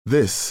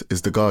This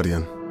is The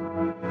Guardian.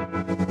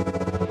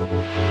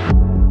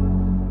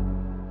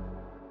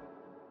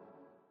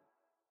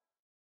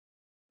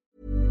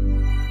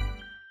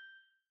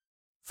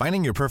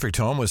 Finding your perfect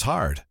home was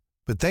hard,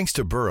 but thanks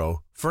to Burrow,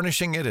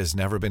 furnishing it has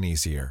never been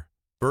easier.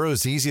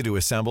 Burrow's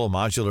easy-to-assemble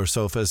modular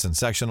sofas and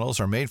sectionals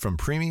are made from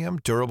premium,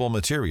 durable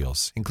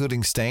materials,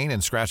 including stain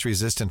and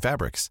scratch-resistant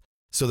fabrics.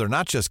 So they're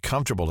not just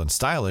comfortable and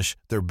stylish,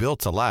 they're built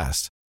to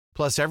last.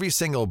 Plus, every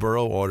single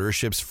Burrow order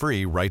ships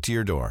free right to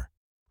your door.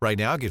 Right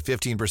now, get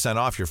 15%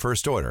 off your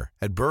first order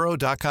at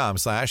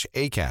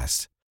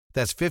burrow.com/ACAST.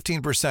 That's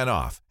 15%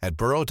 off at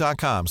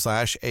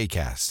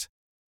burrow.com/ACAST.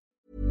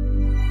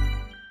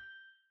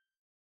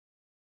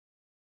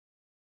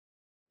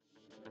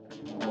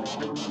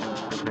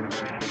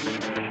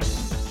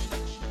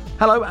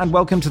 Hello and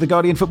welcome to the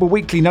Guardian Football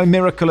Weekly. No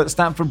miracle at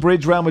Stamford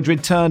Bridge. Real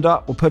Madrid turned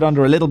up, were put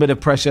under a little bit of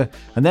pressure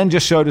and then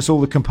just showed us all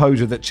the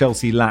composure that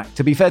Chelsea lacked.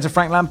 To be fair to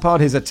Frank Lampard,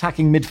 his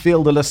attacking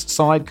midfielderless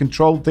side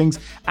controlled things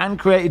and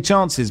created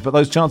chances, but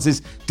those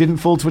chances didn't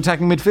fall to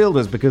attacking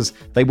midfielders because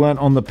they weren't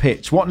on the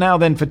pitch. What now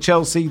then for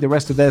Chelsea, the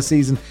rest of their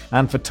season,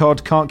 and for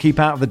Todd? Can't keep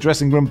out of the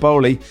dressing room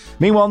Bowley.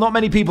 Meanwhile, not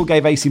many people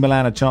gave AC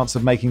Milan a chance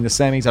of making the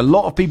semis. A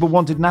lot of people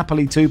wanted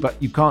Napoli too, but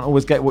you can't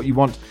always get what you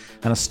want.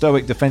 And a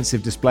stoic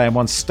defensive display and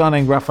one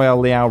stunning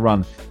Rafael Leao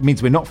run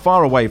means we're not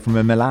far away from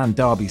a Milan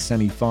derby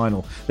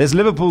semi-final. There's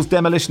Liverpool's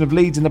demolition of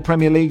Leeds in the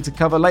Premier League to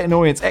cover, Leyton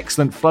Orient's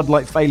excellent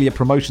floodlight failure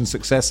promotion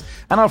success,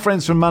 and our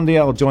friends from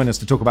Mundial join us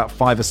to talk about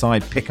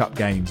five-a-side pickup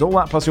games. All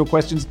that plus your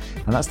questions,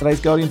 and that's today's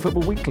Guardian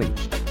Football Weekly.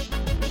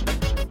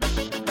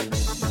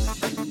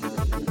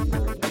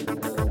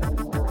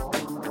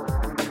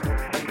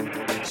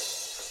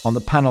 On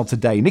the panel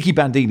today, Nicky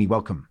Bandini,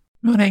 welcome.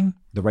 Morning.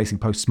 The Racing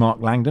Post's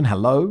Mark Langdon,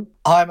 hello.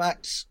 Hi,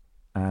 Max.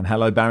 And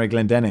hello, Barry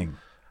Glendenning.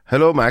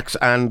 Hello, Max,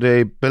 and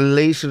a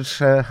belated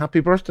happy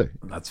birthday.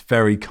 That's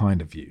very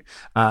kind of you.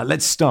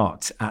 Let's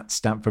start at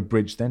Stamford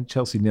Bridge then.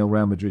 Chelsea 0,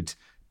 Real Madrid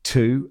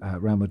 2.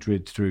 Real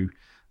Madrid through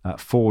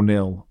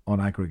 4-0 on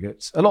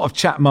aggregates. A lot of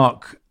chat,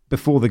 Mark,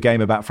 before the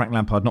game about Frank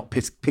Lampard not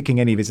picking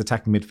any of his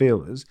attacking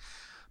midfielders.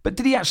 But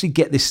did he actually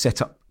get this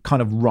setup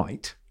kind of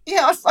right?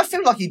 Yeah, I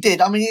feel like he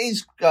did. I mean, it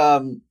is.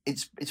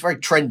 It's very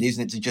trendy,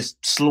 isn't it, to just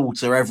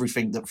slaughter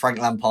everything that Frank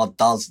Lampard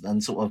does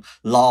and sort of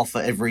laugh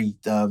at every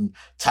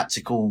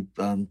tactical,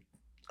 I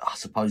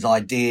suppose,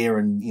 idea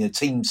and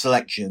team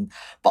selection.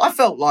 But I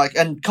felt like,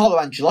 and Carlo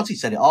Ancelotti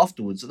said it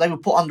afterwards, that they were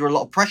put under a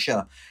lot of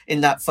pressure in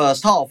that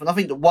first half. And I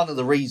think that one of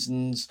the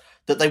reasons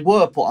that they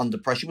were put under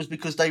pressure was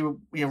because they were,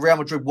 Real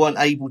Madrid weren't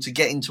able to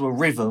get into a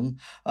rhythm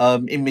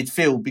in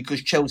midfield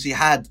because Chelsea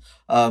had,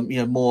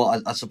 more,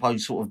 I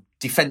suppose, sort of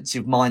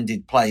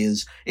defensive-minded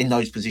players in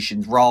those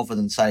positions rather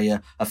than, say,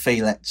 a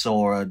Felix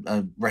or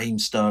a Raheem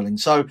Sterling.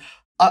 So,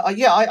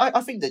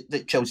 I think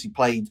that Chelsea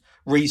played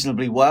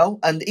reasonably well.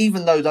 And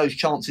even though those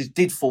chances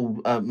did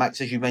fall, Max,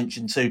 as you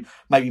mentioned, to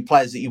maybe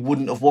players that you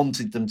wouldn't have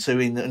wanted them to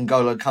in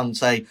N'Golo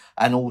Kante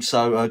and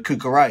also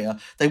Cucurella,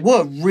 they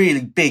were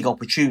really big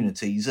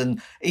opportunities. And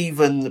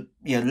even,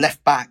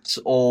 left backs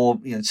or,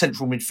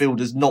 central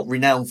midfielders not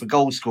renowned for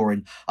goal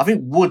scoring, I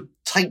think would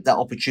take that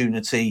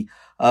opportunity,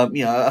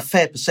 a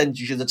fair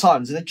percentage of the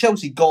times. And if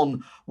Chelsea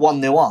gone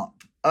 1-0 up,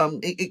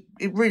 it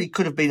really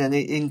could have been an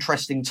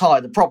interesting tie.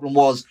 The problem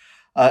was,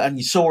 and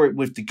you saw it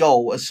with the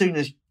goal, as soon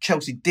as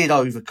Chelsea did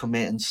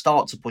overcommit and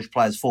start to push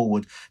players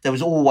forward, there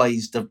was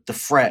always the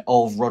threat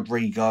of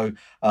Rodrigo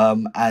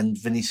and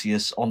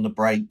Vinicius on the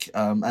break.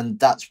 And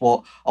that's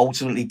what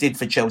ultimately did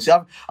for Chelsea.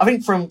 I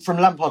think from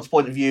Lampard's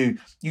point of view,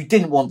 you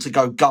didn't want to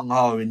go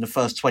gung-ho in the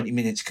first 20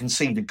 minutes,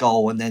 concede a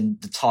goal and then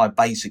the tie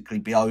basically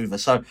be over.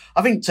 So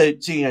I think to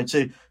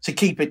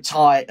keep it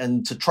tight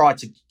and to try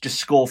to just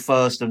score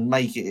first and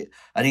make it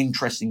an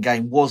interesting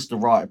game was the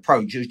right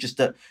approach. It was just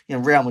that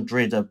Real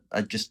Madrid are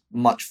just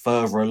much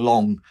further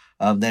along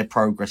their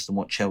progress than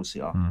what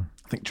Chelsea are. I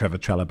think Trevor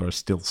Chalobah is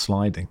still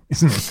sliding,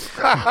 isn't he?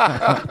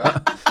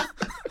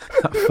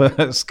 That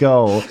first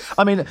goal.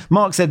 I mean,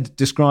 Mark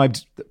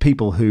described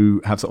people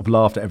who have sort of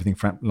laughed at everything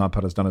Frank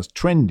Lampard has done as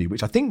trendy,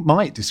 which I think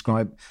might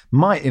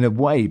in a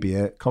way be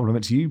a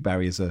compliment to you,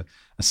 Barry, as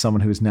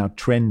someone who is now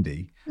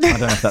trendy. I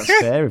don't know if that's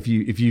fair.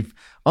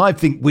 I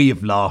think we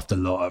have laughed a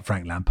lot at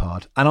Frank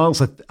Lampard, and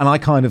I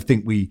kind of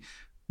think we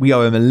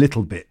owe him a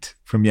little bit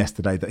from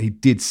yesterday that he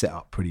did set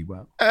up pretty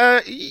well.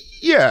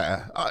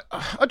 Yeah,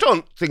 I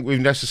don't think we've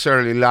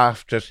necessarily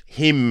laughed at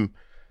him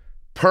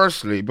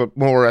personally, but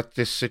more at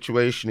this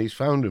situation he's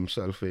found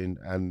himself in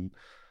and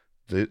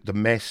the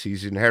mess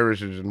he's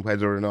inherited and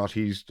whether or not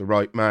he's the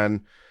right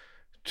man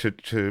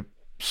to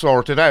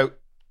sort it out.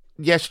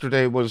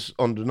 Yesterday was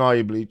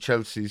undeniably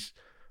Chelsea's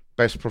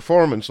best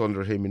performance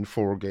under him in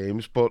 4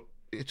 games, but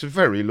it's a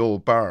very low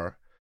bar.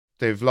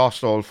 They've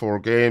lost all 4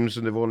 games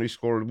and they've only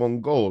scored 1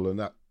 goal, and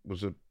that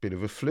was a bit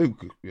of a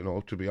fluke,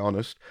 to be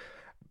honest.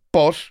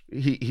 But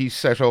he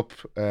set up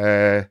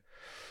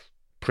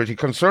pretty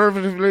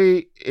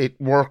conservatively. It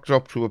worked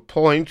up to a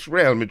point.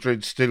 Real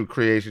Madrid still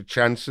created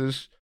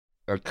chances.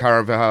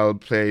 Carvajal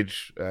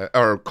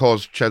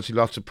caused Chelsea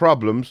lots of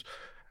problems.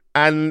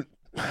 And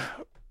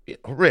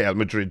Real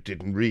Madrid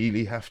didn't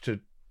really have to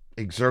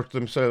exert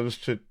themselves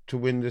to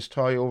win this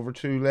tie over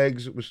two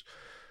legs. It was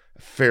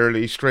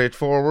fairly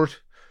straightforward.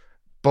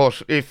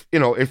 But if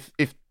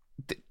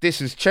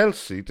this is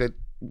Chelsea, that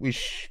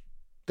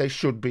they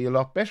should be a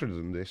lot better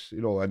than this,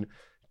 and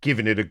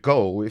giving it a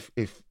go.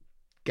 If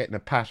getting a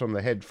pat on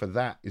the head for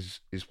that is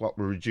what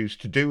we're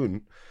reduced to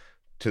doing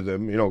to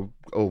them,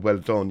 oh, well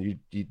done,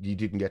 you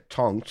didn't get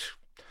tonked.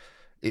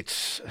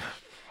 It's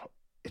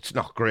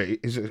not great,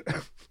 is it?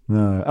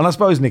 No, and I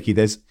suppose, Nicky,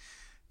 there's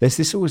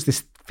always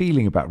this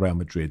feeling about Real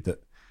Madrid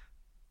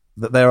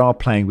that they are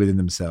playing within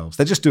themselves.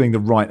 They're just doing the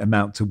right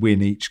amount to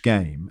win each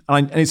game.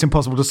 And it's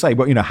impossible to say,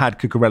 well, had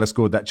Cucurella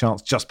scored that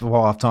chance just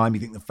before half-time,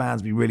 you think the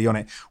fans would be really on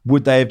it?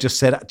 Would they have just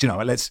said,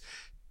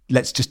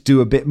 let's just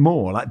do a bit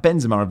more? Like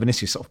Benzema and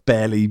Vinicius sort of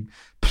barely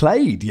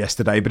played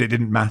yesterday, but it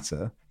didn't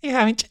matter. Yeah,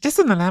 I mean, just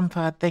on the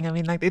Lampard thing, I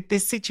mean, like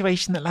this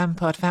situation that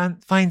Lampard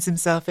finds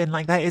himself in,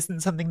 like that isn't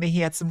something that he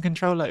had some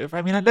control over.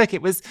 I mean, look,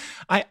 it was,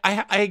 I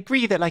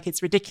agree that like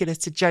it's ridiculous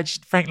to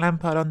judge Frank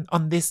Lampard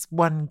on this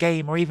one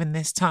game or even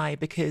this tie,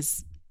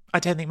 because I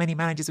don't think many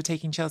managers are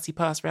taking Chelsea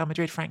past Real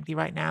Madrid, frankly,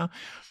 right now.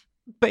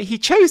 But he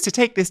chose to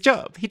take this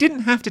job. He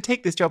didn't have to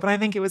take this job. And I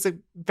think it was a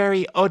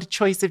very odd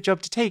choice of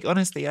job to take,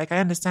 honestly. Like, I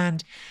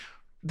understand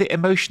the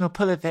emotional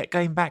pull of it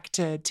going back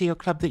to your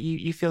club that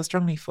you feel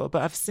strongly for.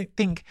 But I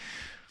think,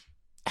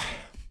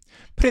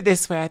 put it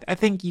this way, I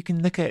think you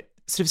can look at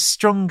sort of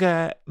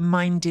stronger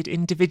minded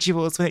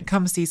individuals when it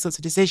comes to these sorts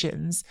of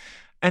decisions.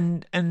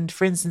 And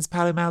for instance,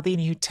 Paolo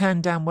Maldini, who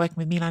turned down working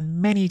with Milan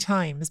many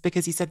times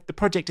because he said the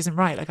project isn't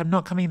right. Like, I'm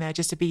not coming there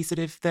just to be sort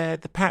of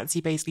the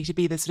patsy, basically, to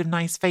be the sort of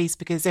nice face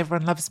because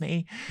everyone loves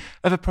me,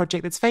 of a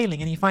project that's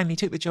failing. And he finally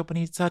took the job when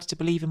he started to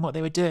believe in what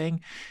they were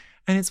doing.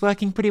 And it's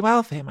working pretty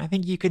well for him. I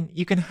think you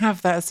can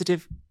have that sort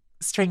of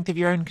strength of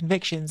your own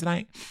convictions. And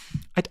I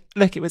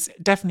look, it was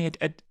definitely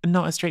a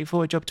not a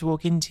straightforward job to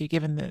walk into,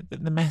 given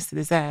the mess that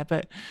is there.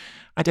 But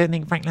I don't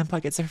think Frank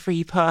Lampard gets a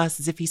free pass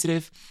as if he sort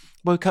of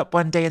woke up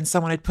one day and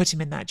someone had put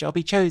him in that job.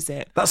 He chose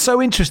it. That's so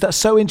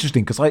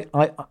interesting because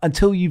I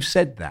until you've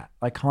said that,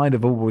 I kind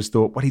of always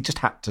thought, well, he just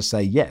had to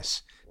say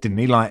yes, didn't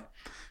he? Like,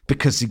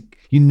 because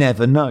you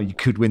never know, you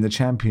could win the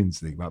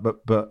Champions League, right?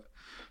 But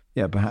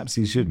yeah, perhaps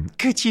he shouldn't.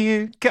 Could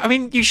you? I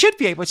mean, you should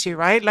be able to,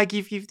 right? Like,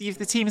 if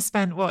the team has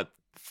spent what,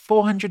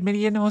 400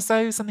 million or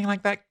so, something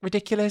like that,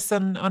 ridiculous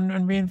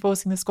on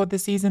reinforcing the squad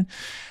this season.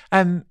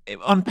 On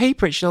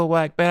paper, it should all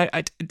work,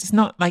 but it's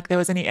not like there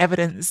was any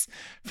evidence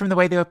from the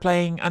way they were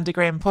playing under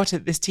Graham Potter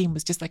that this team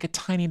was just like a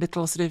tiny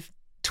little sort of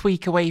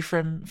tweak away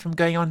from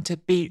going on to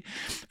beat.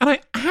 And I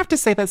have to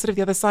say that sort of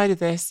the other side of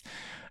this,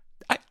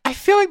 I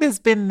feel like there's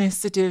been this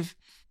sort of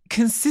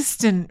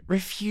consistent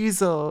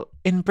refusal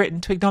in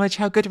Britain to acknowledge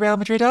how good Real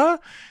Madrid are.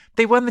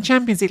 They won the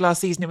Champions League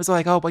last season. It was all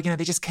like, oh, well,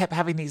 they just kept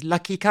having these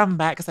lucky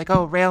comebacks. Like,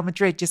 oh, Real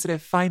Madrid just sort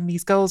of find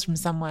these goals from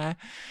somewhere.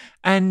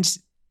 And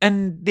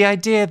the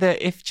idea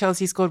that if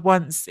Chelsea scored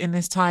once in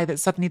this tie, that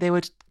suddenly they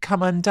would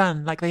come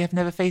undone, like they have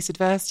never faced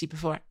adversity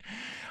before.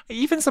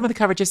 Even some of the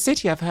coverage of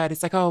City I've heard,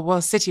 it's like, oh,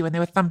 well, City, when they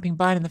were thumping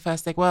Bayern in the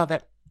first leg, well,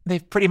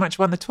 they've pretty much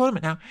won the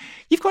tournament now.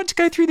 You've got to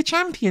go through the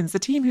champions, the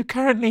team who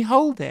currently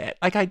hold it.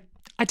 Like, I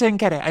don't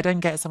get it. I don't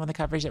get some of the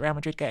coverage that Real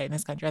Madrid get in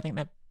this country. I think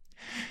that,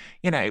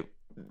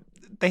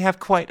 they have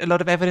quite a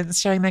lot of evidence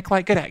showing they're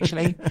quite good,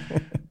 actually.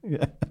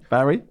 Yeah.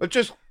 Barry? But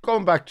just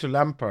going back to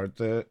Lampard,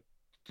 there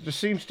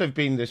seems to have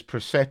been this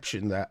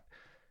perception that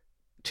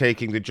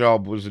taking the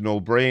job was a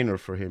no-brainer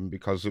for him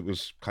because it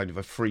was kind of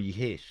a free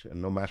hit,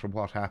 and no matter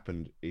what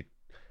happened, if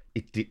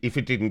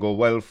it didn't go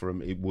well for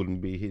him, it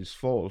wouldn't be his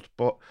fault.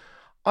 But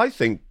I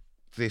think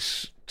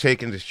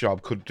taking this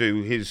job could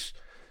do his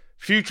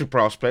future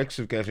prospects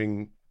of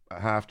getting a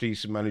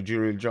half-decent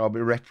managerial job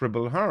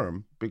irreparable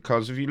harm,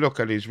 because if you look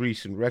at his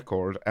recent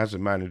record as a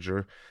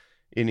manager,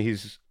 in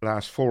his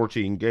last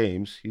 14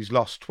 games, he's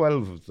lost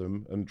 12 of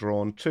them and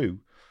drawn 2.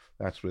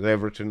 That's with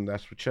Everton,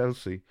 that's with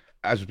Chelsea.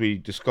 As we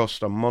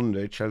discussed on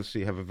Monday,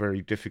 Chelsea have a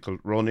very difficult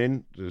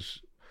run-in.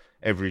 There's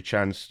every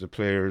chance the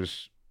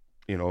players,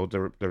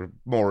 they're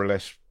more or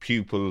less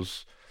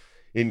pupils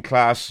in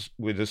class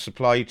with a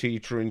supply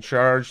teacher in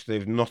charge.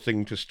 They've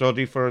nothing to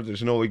study for.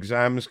 There's no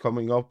exams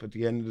coming up at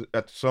the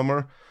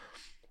summer.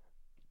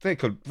 They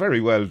could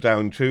very well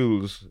down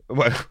tools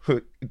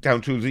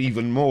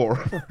even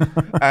more,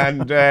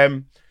 and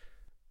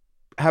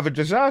have a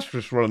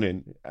disastrous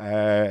run-in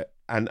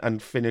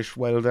and finish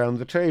well down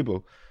the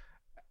table.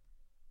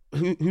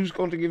 Who's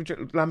going to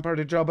give Lampard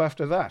a job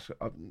after that?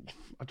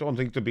 I don't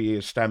think there'll be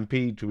a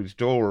stampede to his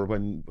door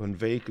when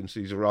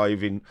vacancies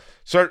arrive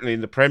certainly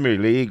in the Premier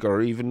League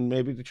or even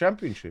maybe the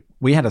Championship.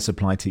 We had a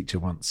supply teacher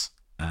once,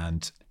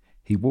 and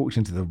he walked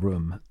into the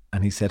room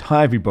and he said,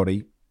 "Hi,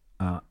 everybody.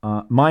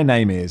 My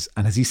name is,"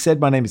 and as he said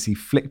my name, he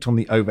flicked on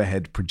the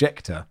overhead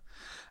projector.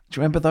 Do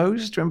you remember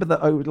those? Do you remember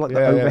the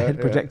overhead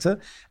projector?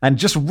 And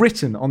just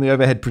written on the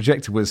overhead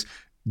projector was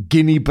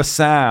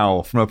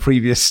Guinea-Bissau from a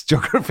previous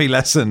geography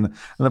lesson.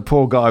 And the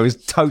poor guy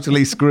was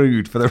totally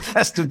screwed for the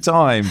rest of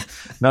time,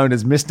 known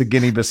as Mr.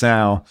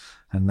 Guinea-Bissau.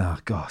 And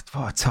God,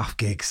 what a tough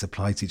gig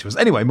supply teacher was.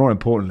 Anyway, more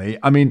importantly,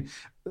 I mean,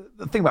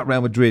 the thing about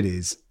Real Madrid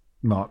is,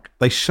 Mark,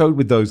 they showed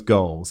with those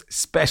goals,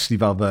 especially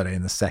Valverde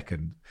in the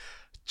second,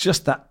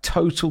 just that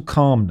total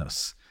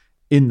calmness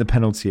in the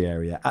penalty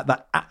area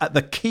at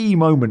the key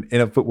moment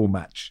in a football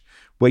match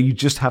where you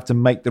just have to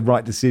make the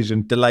right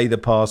decision, delay the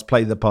pass,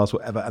 play the pass,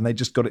 whatever, and they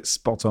just got it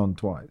spot on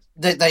twice.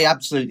 They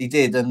absolutely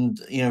did, and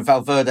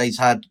Valverde's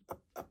had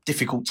a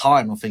difficult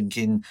time, I think,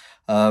 in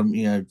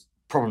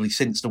probably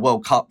since the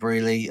World Cup,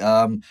 really,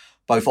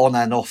 both on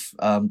and off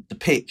the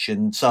pitch,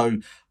 and so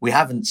we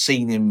haven't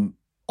seen him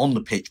on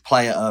the pitch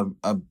play at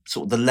a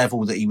sort of the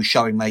level that he was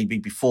showing maybe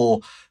before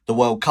the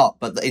World Cup.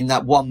 But in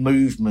that one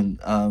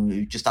movement,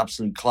 just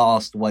absolute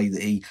class, the way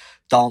that he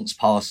danced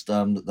past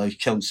those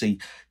Chelsea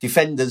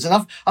defenders.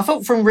 And I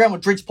felt from Real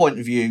Madrid's point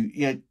of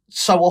view,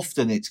 so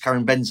often it's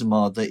Karim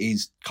Benzema that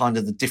is kind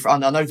of the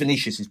different. I know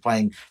Vinicius is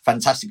playing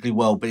fantastically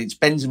well, but it's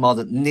Benzema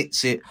that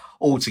knits it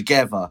all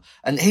together.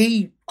 And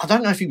I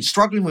don't know if he was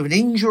struggling with an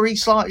injury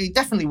slightly. He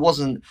definitely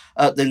wasn't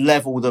at the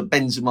level that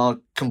Benzema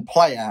can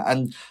play at.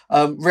 And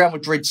Real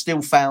Madrid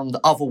still found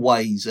other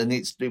ways. And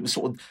it was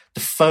sort of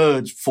the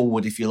third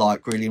forward, if you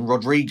like, really, in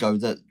Rodrigo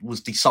that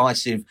was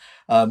decisive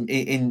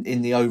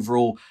in the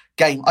overall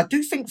game. I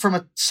do think from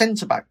a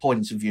centre-back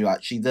point of view,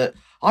 actually, that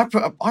I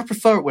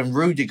prefer it when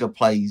Rudiger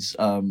plays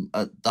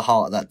at the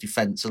heart of that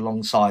defence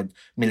alongside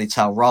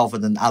Militao rather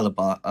than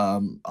Alaba.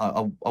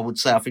 I would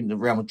say I think that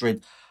Real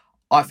Madrid,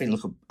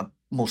 look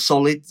more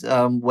solid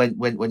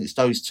when it's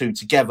those two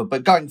together.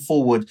 But going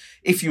forward,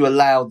 if you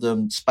allow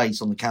them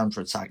space on the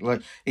counter-attack,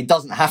 it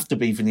doesn't have to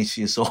be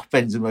Vinicius or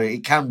Benzema.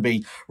 It can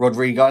be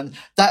Rodrigo. And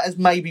that has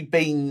maybe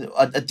been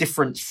a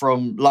difference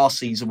from last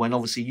season when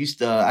obviously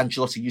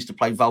Ancelotti used to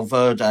play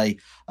Valverde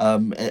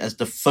as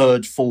the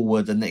third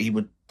forward, and that he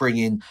would bring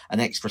in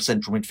an extra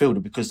central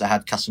midfielder because they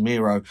had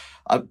Casemiro.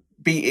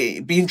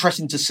 Be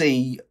interesting to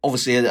see,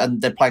 obviously,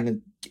 and they're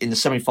playing in the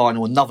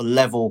semi-final another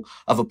level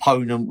of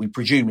opponent. We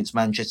presume it's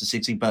Manchester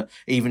City, but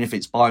even if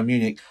it's Bayern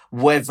Munich,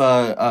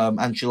 whether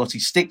Ancelotti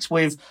sticks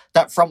with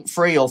that front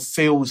three or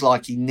feels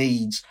like he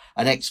needs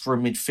an extra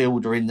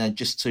midfielder in there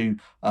just to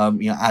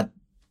add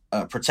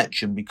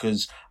protection,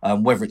 because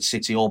whether it's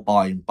City or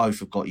Bayern, both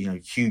have got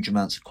huge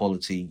amounts of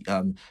quality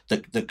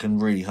that can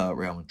really hurt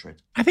Real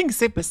Madrid. I think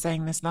Sid was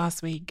saying this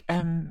last week.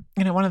 One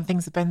of the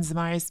things that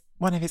Benzema is,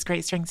 one of his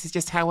great strengths is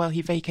just how well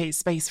he vacates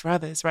space for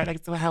others, right?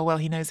 Like how well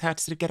he knows how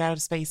to sort of get out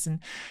of space and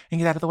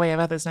get out of the way of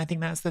others. And I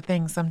think that's the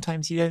thing.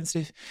 Sometimes you don't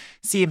sort of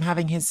see him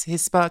having his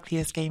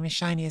sparkliest game, his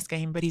shiniest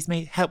game, but he's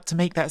helped to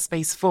make that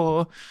space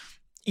for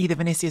either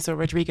Vinicius or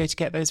Rodrigo to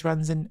get those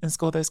runs and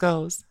score those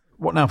goals.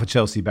 What now for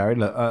Chelsea, Barry?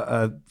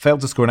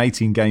 Failed to score in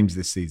 18 games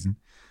this season.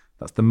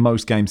 That's the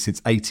most games since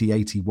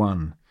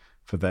 80-81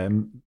 for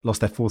them.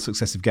 Lost their fourth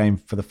successive game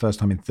for the first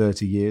time in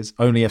 30 years.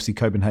 Only FC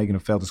Copenhagen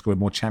have failed to score in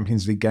more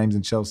Champions League games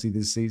than Chelsea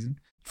this season.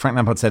 Frank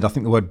Lampard said, I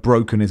think the word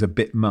broken is a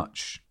bit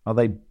much. Are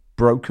they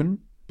broken?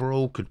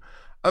 Broken.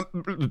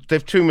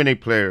 They've too many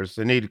players.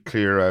 They need to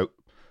clear out.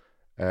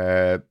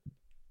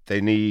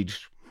 They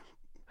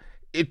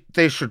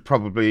should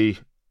probably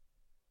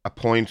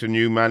appoint a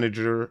new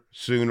manager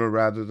sooner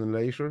rather than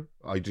later,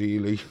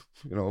 ideally,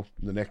 in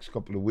the next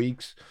couple of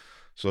weeks,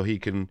 so he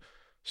can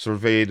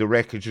survey the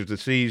wreckage of the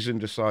season,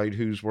 decide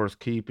who's worth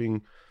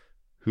keeping,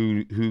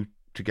 who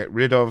to get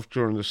rid of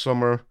during the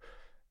summer.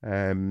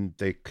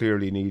 They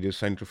clearly need a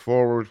centre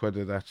forward,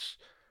 whether that's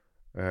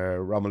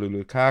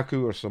Romelu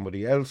Lukaku or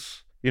somebody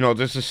else.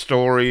 There's a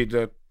story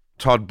that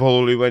Todd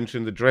Bowley went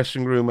in the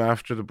dressing room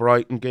after the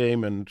Brighton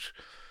game and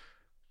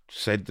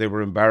said they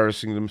were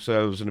embarrassing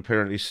themselves, and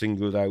apparently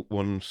singled out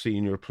one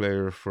senior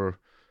player for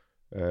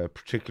a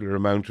particular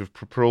amount of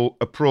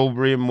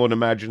opprobrium. One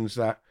imagines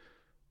that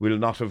will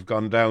not have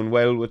gone down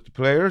well with the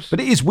players. But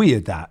it is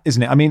weird, that,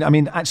 isn't it? I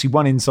mean, actually,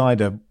 one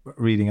insider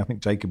reading, I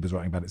think Jacob was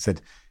writing about it, said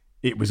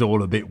it was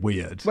all a bit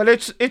weird. Well,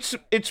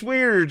 it's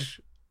weird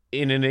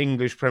in an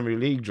English Premier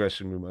League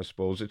dressing room, I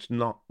suppose. It's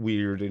not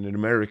weird in an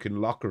American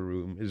locker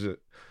room, is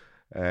it?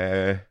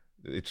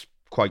 It's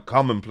quite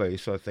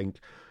commonplace, I think.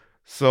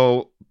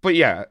 So, but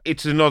yeah,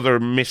 it's another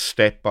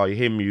misstep by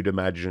him, you'd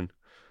imagine.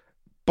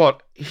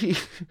 But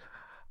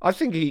I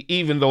think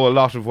even though a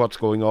lot of what's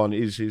going on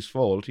is his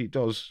fault, he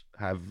does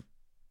have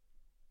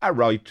a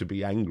right to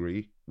be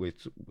angry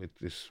with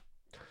this.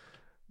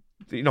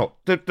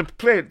 The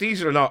player.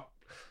 These are not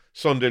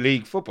Sunday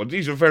League football.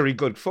 These are very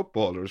good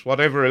footballers.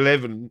 Whatever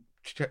 11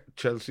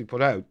 Chelsea put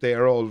out, they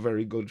are all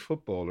very good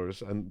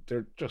footballers, and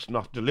they're just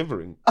not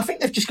delivering. I think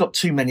they've just got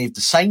too many of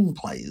the same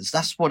players.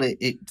 That's what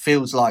it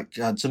feels like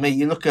to me.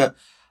 You look at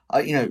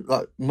like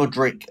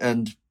Mudryk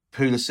and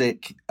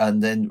Pulisic,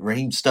 and then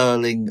Raheem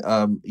Sterling.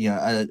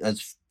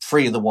 As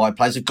three of the wide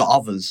players, have got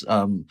others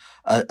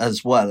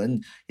as well.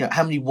 And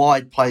how many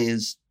wide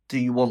players do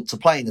you want to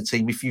play in a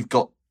team if you've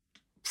got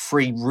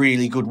three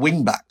really good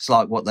wing backs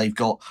like what they've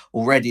got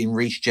already in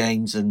Reece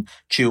James and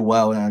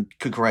Chilwell? And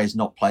Cucurella has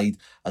not played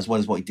as well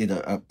as what he did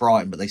at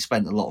Brighton, but they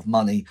spent a lot of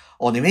money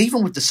on him.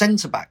 Even with the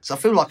centre backs, I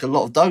feel like a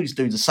lot of those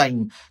do the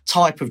same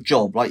type of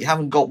job. Like, you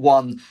haven't got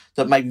one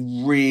that maybe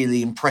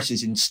really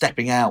impresses in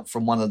stepping out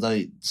from one of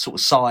the sort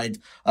of side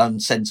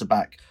centre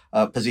back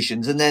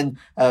positions. And then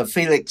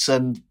Felix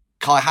and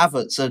Kai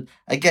Havertz are,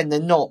 again,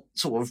 they're not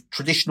sort of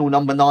traditional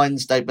number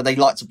 9s, but they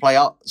like to play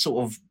up,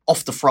 sort of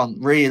off the front,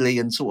 really,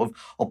 and sort of,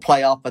 or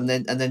play up and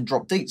then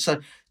drop deep. So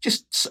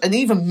and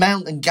even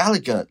Mount and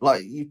Gallagher,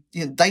 like,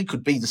 they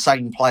could be the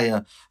same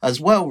player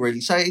as well, really.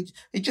 So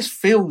it just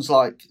feels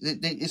like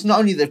it's not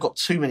only they've got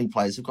too many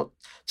players, they've got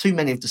too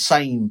many of the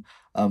same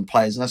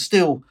players. And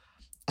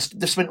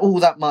they've spent all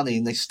that money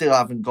and they still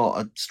haven't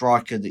got a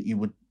striker that you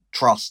would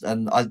trust,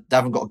 and they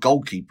haven't got a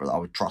goalkeeper that I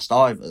would trust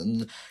either.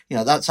 And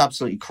that's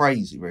absolutely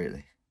crazy,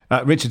 really.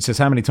 Richard says,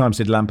 how many times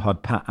did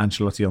Lampard pat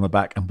Ancelotti on the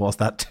back, and was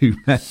that too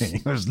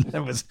many?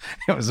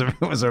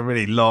 It was a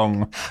really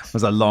long,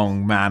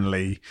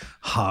 manly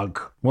hug,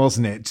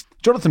 wasn't it?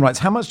 Jonathan writes,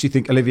 how much do you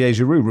think Olivier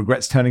Giroud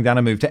regrets turning down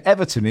a move to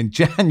Everton in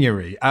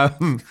January?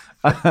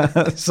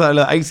 So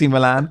look, AC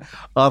Milan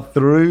are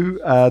through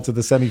to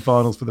the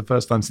semi-finals for the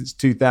first time since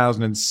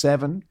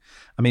 2007.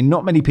 I mean,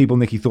 not many people,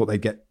 Nicky, thought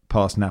they'd get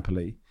past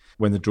Napoli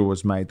when the draw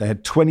was made. They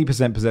had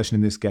 20% possession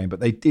in this game, but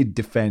they did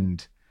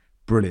defend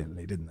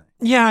brilliantly, didn't they?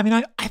 Yeah, I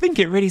mean, I think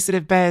it really sort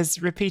of bears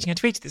repeating. I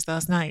tweeted this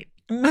last night.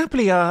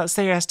 Napoli are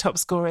Serie A's top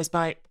scorers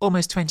by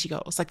almost 20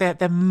 goals. Like,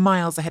 they're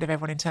miles ahead of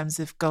everyone in terms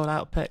of goal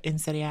output in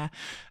Serie A.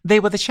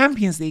 They were the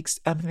Champions League's,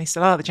 and they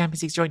still are the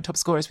Champions League's joint top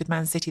scorers with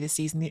Man City this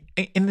season.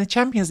 In the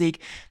Champions League,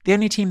 the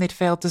only team they'd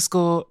failed to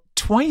score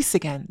twice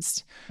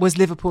against was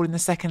Liverpool in the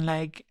second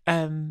leg,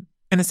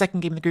 in the second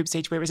game in the group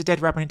stage, where it was a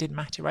dead rubber and it didn't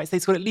matter, right? So they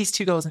scored at least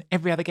 2 goals in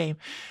every other game.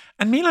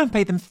 And Milan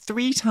played them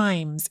 3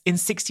 times in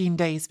 16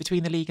 days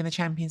between the league and the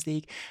Champions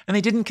League, and they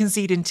didn't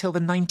concede until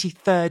the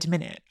 93rd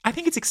minute. I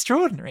think it's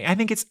extraordinary. I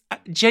think it's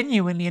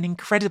genuinely an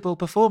incredible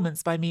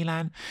performance by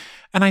Milan.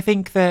 And I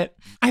think that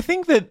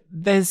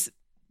there's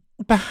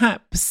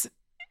perhaps,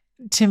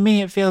 to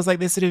me, it feels like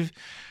this sort of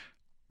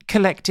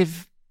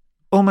collective,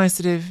 almost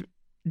sort of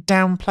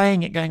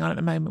downplaying it going on at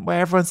the moment, where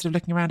everyone's sort of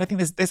looking around. I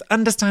think there's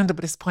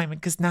understandable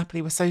disappointment because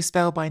Napoli were so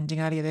spellbinding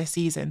earlier this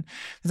season.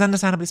 There's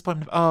understandable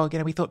disappointment of,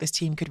 we thought this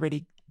team could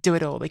really do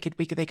it all. They could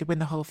win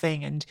the whole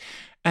thing, and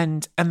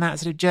that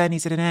sort of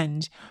journey's at an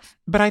end.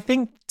 But I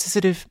think to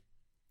sort of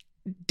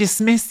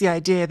dismiss the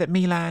idea that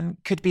Milan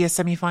could be a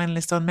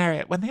semi-finalist on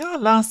merit when they are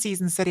last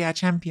season's Serie A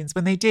champions,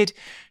 when they did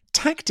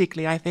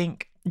tactically, I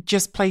think,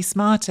 just play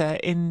smarter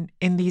in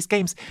these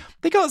games.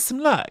 They got some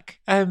luck.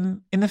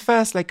 In the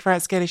first leg,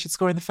 Kvaratskhelia should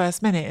score in the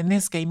first minute. In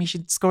this game, he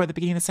should score at the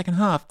beginning of the second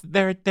half.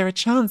 There are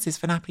chances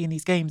for Napoli in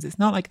these games. It's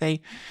not like they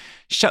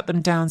shut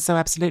them down so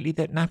absolutely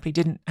that Napoli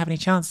didn't have any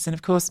chances. And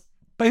of course,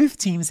 both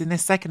teams in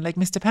this second leg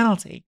missed a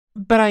penalty.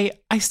 But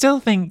I still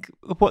think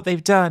what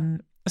they've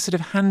done, sort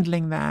of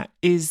handling that,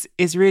 is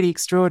really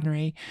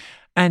extraordinary.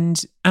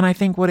 And I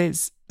think what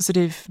it's sort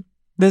of,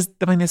 there's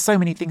so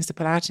many things to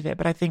pull out of it,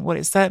 but I think what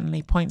it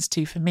certainly points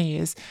to for me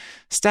is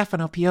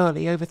Stefano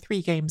Pioli over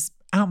 3 games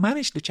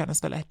outmanaged Luciano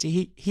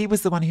Spalletti. He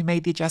was the one who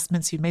made the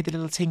adjustments, who made the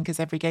little tinkers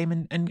every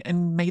game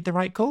and made the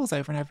right calls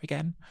over and over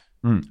again.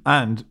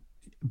 And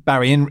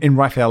Barry, in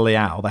Rafael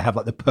Leao, they have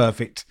like the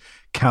perfect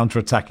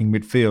counter-attacking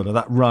midfielder.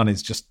 That run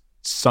is just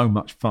so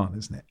much fun,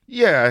 isn't it?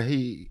 Yeah,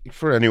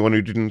 for anyone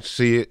who didn't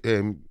see it,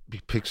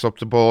 he picks up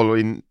the ball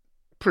in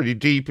pretty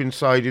deep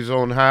inside his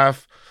own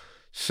half,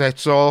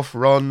 sets off,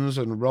 runs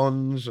and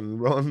runs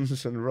and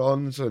runs and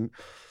runs, and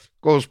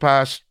goes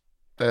past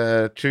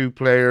 2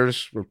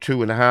 players, or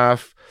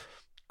 2.5,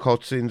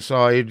 cuts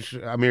inside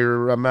Amir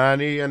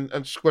Rahmani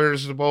and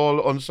squares the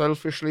ball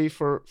unselfishly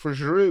for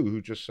Giroud,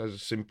 who just has a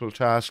simple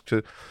task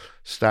to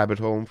stab it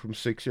home from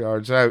 6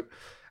 yards out.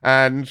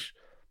 And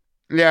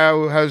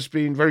Leao has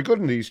been very good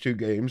in these 2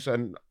 games,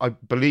 and I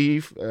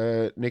believe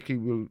Nicky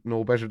will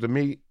know better than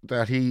me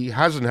that he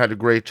hasn't had a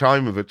great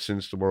time of it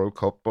since the World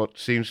Cup, but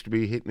seems to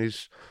be hitting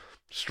his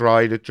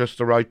stride at just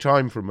the right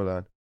time for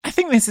Milan. I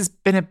think this has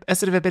been a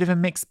sort of a bit of a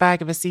mixed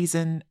bag of a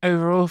season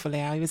overall for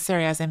Leao. He was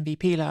Serie A's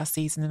MVP last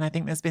season, and I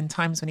think there's been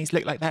times when he's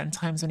looked like that and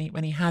times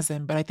when he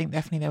hasn't. But I think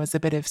definitely there was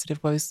a bit of sort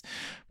of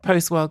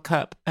post World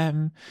Cup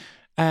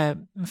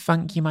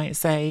funk, you might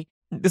say.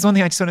 There's one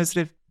thing I just want to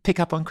sort of pick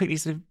up on quickly,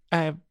 sort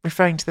of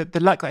referring to the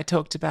luck that I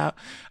talked about.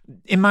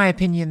 In my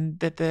opinion,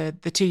 that the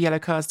 2 yellow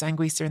cards to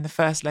Anguissa in the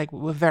first leg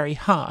were very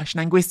harsh,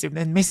 and Anguissa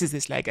then misses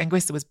this leg.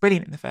 Anguissa was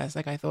brilliant in the first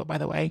leg, I thought, by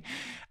the way,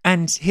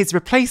 and his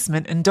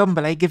replacement,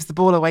 Ndombele, gives the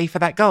ball away for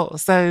that goal.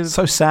 So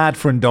sad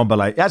for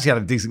Ndombele. He actually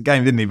had a decent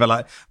game, didn't he? But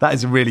like, that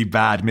is a really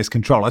bad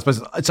miscontrol. I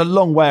suppose it's a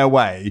long way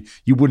away.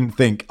 You wouldn't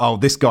think, oh,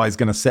 this guy's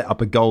going to set up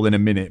a goal in a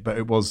minute, but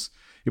it was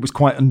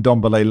quite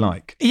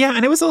Ndombele-like. Yeah,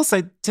 and it was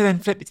also, to then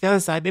flip it to the other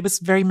side, it was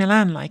very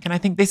Milan-like. And I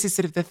think this is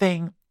sort of the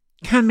thing.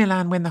 Can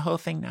Milan win the whole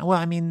thing now? Well,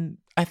 I mean,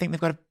 I think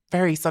they've got a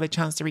very solid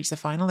chance to reach the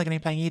final. They're going to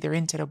be playing either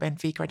Inter or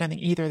Benfica. I don't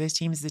think either of those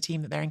teams is a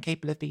team that they're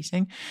incapable of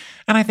beating.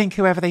 And I think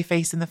whoever they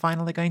face in the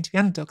final, they're going to be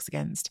underdogs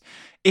against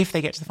if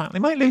they get to the final. They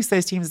might lose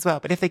those teams as well,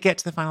 but if they get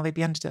to the final, they'd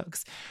be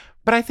underdogs.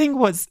 But I think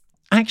what's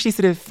actually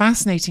sort of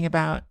fascinating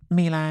about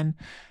Milan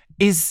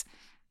is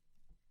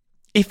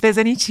if there's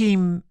any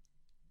team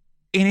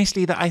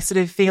initially that I sort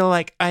of feel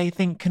like I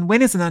think can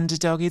win as an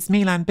underdog, it's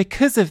Milan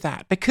because of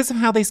that, because of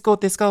how they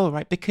scored this goal,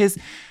 right? Because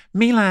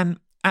Milan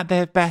at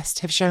their best,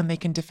 have shown they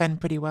can defend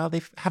pretty well.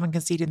 They haven't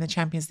conceded in the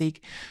Champions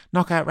League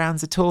knockout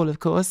rounds at all, of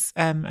course.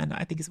 And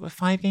I think it's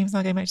 5 games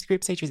now going back to the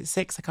group stage, or is it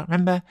 6? I can't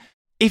remember.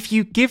 If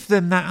you give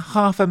them that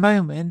half a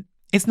moment,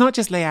 it's not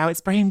just Leao, it's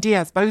Brahim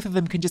Diaz. Both of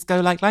them can just go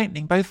like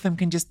lightning. Both of them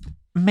can just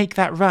make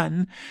that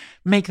run,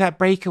 make that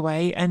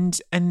breakaway, and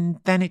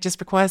then it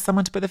just requires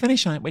someone to put the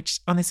finish on it,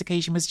 which on this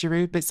occasion was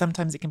Giroud, but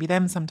sometimes it can be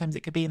them, sometimes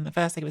it could be, in the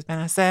first leg it was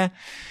Benacer.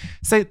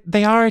 So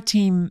they are a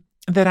team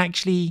that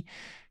actually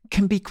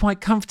can be quite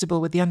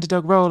comfortable with the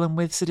underdog role and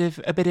with sort of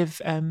a bit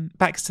of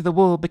backs to the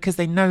wall, because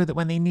they know that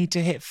when they need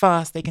to hit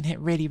fast, they can hit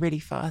really, really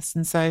fast.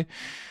 And so,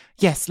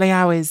 yes,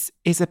 Leao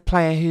is a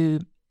player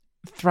who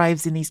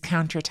thrives in these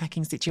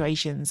counter-attacking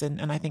situations,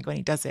 and I think when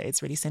he does it,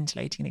 it's really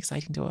scintillating and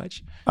exciting to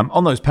watch.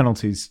 On those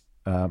penalties,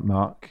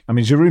 Mark, I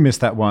mean, Giroud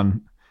missed that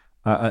one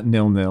at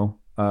 0-0.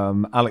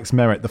 Alex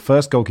Merritt, the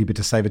first goalkeeper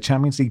to save a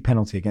Champions League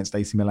penalty against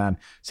AC Milan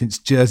since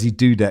Jerzy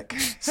Dudek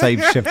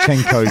saved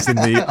Shevchenko's in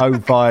the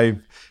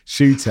 0-5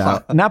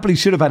 shootout. Napoli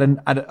should have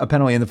had a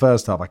penalty in the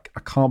first half. I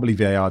can't believe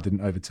VAR didn't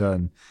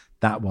overturn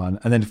that one.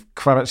 And then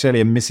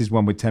Kvaratskhelia misses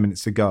one with 10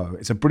 minutes to go.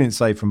 It's a brilliant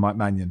save from Mike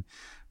Mannion,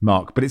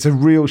 Mark, but it's a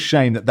real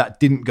shame that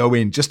didn't go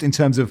in, just in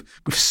terms of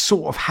we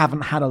sort of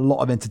haven't had a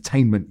lot of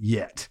entertainment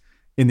yet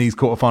in these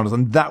quarterfinals,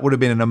 and that would have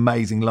been an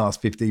amazing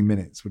last 15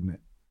 minutes, wouldn't it?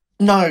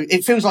 No,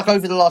 it feels like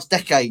over the last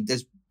decade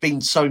there's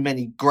been so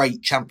many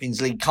great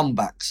Champions League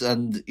comebacks,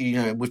 and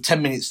with 10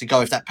 minutes to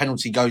go, if that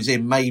penalty goes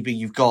in, maybe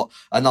you've got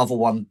another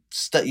one.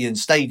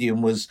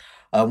 Stadium was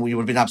we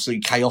would have been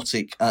absolutely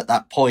chaotic at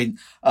that point.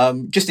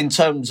 Just in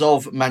terms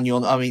of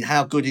Magnon, I mean,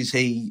 how good is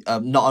he?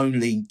 Not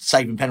only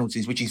saving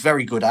penalties, which he's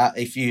very good at.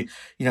 If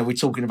we're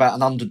talking about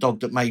an underdog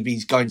that maybe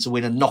is going to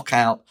win a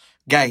knockout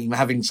game,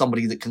 having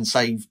somebody that can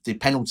save the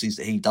penalties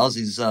that he does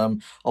is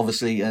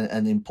obviously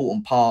an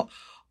important part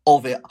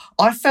of it.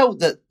 I felt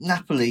that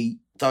Napoli,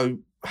 though,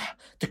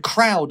 the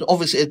crowd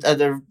obviously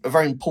are a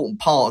very important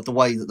part of the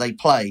way that they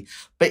play,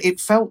 but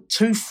it felt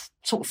too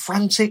sort of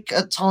frantic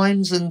at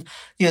times, and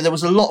there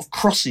was a lot of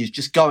crosses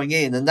just going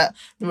in, and that,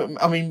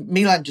 I mean,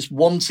 Milan just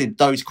wanted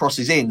those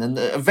crosses in, and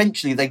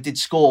eventually they did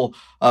score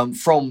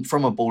from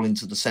a ball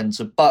into the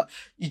centre, but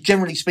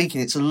generally speaking,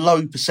 it's a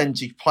low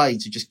percentage play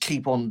to just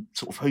keep on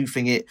sort of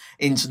hoofing it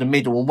into the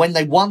middle. And when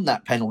they won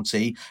that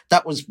penalty,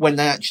 that was when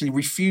they actually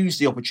refused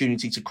the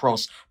opportunity to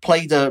cross,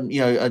 played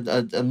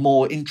a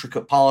more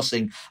intricate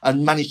passing,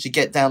 and managed to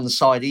get down the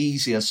side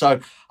easier. So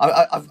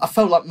I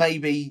felt like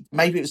maybe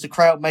it was the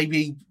crowd,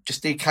 maybe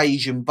just the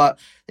occasion, but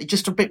it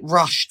just a bit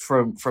rushed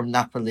from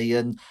Napoli,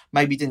 and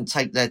maybe didn't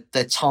take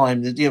their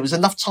time. There was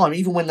enough time,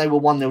 even when they were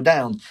 1-0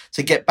 down,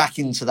 to get back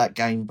into that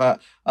game.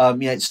 But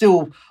it's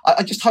still,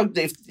 I just hope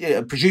that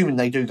if, presuming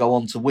they do go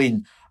on to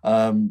win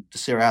the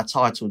Serie A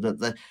title,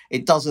 that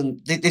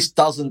this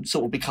doesn't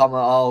sort of become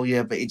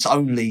but it's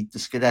only the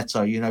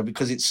Scudetto,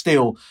 because it's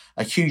still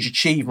a huge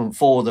achievement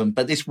for them.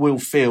 But this will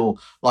feel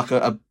like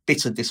a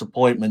bitter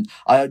disappointment.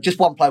 Just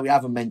one player we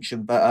haven't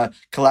mentioned, but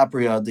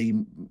Calabria, the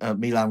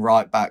Milan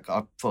right back,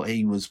 I thought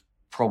he was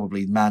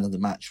probably man of the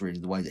match, really,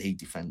 the way that he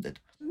defended.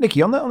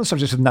 Nicky, on the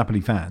subject of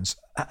Napoli fans,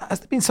 has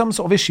there been some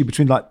sort of issue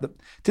between, like,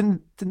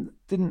 didn't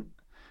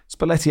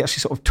Spalletti actually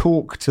sort of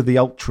talk to the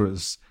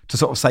ultras to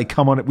sort of say,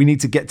 come on, we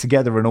need to get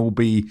together and all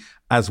be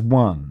as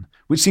one?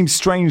 Which seems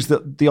strange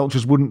that the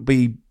ultras wouldn't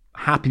be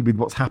happy with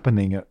what's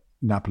happening at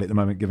Napoli at the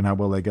moment, given how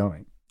well they're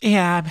going.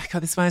 Yeah,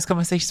 God, this is one of those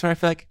conversations where I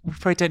feel like we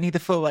probably don't need the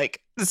full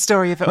the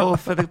story of it all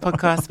for the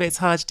podcast, but it's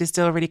hard to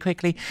distill really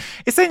quickly.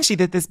 Essentially,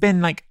 that there's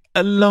been like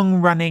a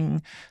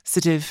long-running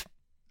sort of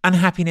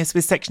unhappiness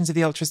with sections of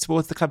the ultras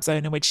towards the club's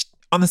owner, which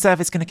on the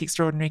surface can look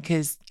extraordinary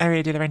because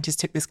Aria De Laurentiis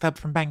took this club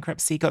from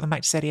bankruptcy, got them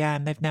back to Serie A,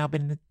 and they've now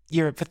been in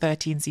Europe for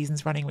 13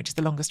 seasons running, which is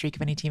the longest streak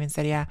of any team in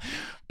Serie A.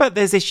 But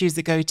there's issues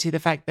that go to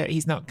the fact that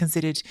he's not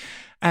considered,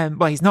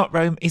 he's not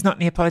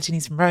Neapolitan,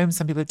 he's from Rome.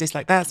 Some people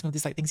dislike that, some people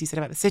dislike things he said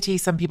about the city,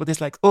 some people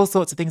dislike all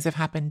sorts of things that have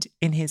happened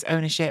in his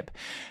ownership.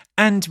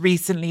 And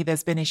recently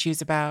there's been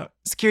issues about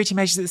security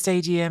measures at the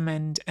stadium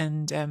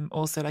and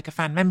also like a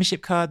fan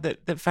membership card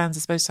that fans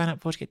are supposed to sign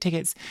up for to get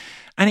tickets.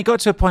 And it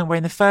got to a point where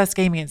in the first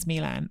game against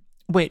Milan,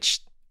 which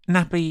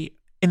Napoli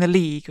in the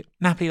league,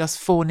 Napoli lost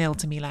 4-0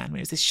 to Milan. It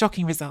was this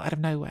shocking result out of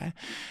nowhere.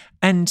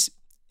 And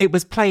it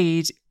was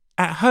played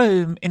at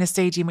home in a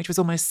stadium which was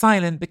almost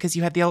silent because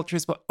you had the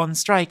ultras on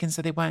strike and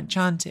so they weren't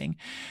chanting.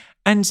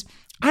 And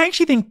I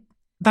actually think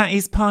that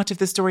is part of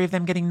the story of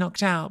them getting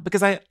knocked out,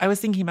 because I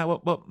was thinking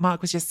about what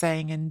Mark was just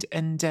saying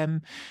and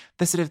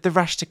the sort of the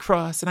rush to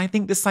cross. And I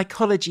think the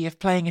psychology of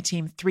playing a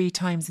team 3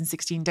 times in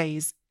 16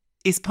 days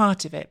is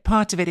part of it.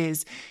 Part of it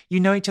is you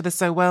know each other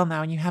so well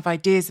now and you have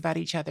ideas about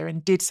each other,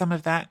 and did some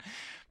of that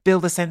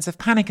build a sense of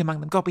panic among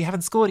them? God, we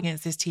haven't scored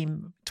against this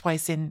team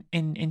twice in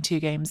 2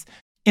 games.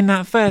 In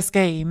that first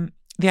game,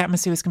 the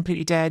atmosphere was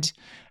completely dead,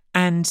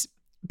 and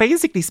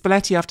basically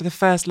Spalletti, after the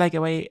first leg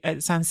away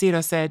at San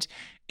Siro, said,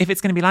 if it's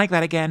going to be like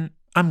that again,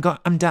 I'm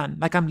done.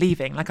 Like, I'm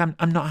leaving. Like, I'm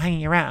not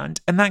hanging around.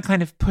 And that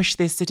kind of pushed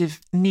this sort of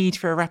need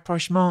for a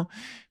rapprochement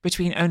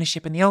between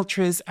ownership and the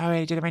ultras.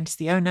 Aria De Laurentiis,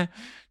 the owner,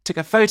 took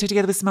a photo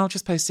together with some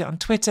ultras, posted it on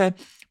Twitter.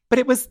 But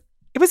it was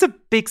It was a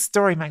big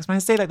story, Max. When I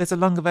say like there's a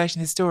longer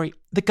version of the story,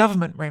 the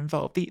government were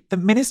involved. The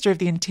Minister of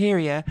the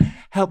Interior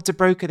helped to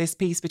broker this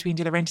peace between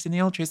De Laurentiis and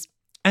the Ultras.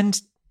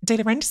 And De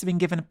Laurentiis had been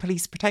given a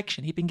police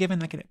protection. He'd been given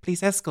like a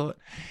police escort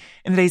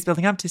in the days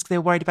building up to this because they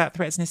were worried about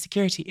threats and his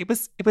security. It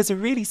was a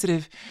really sort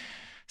of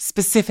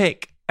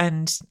specific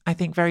and I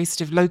think very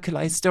sort of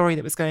localized story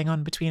that was going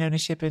on between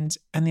ownership and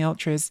the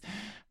Ultras.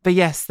 But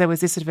yes, there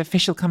was this sort of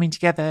official coming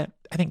together,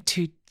 I think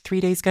 2-3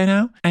 days ago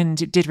now,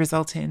 and it did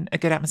result in a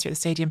good atmosphere at the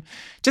stadium.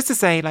 Just to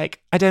say,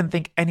 like, I don't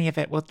think any of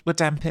it will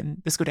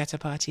dampen the Scudetto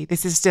party.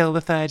 This is still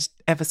the third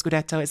ever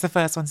Scudetto. It's the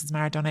first one since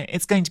Maradona.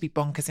 It's going to be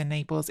bonkers in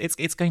Naples.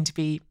 It's going to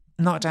be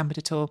not dampened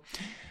at all.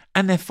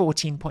 And they're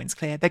 14 points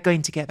clear. They're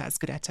going to get that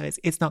Scudetto.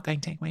 It's not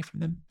going to take away from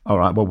them. All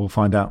right, well, we'll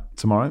find out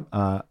tomorrow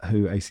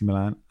who AC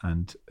Milan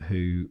and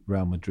who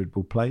Real Madrid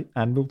will play.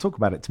 And we'll talk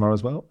about it tomorrow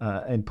as well.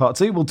 In part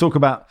 2, we'll talk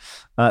about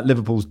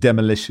Liverpool's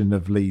demolition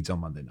of Leeds on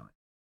Monday night.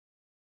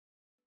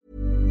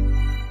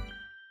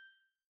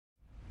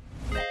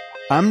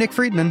 I'm Nick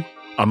Friedman.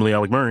 I'm Lee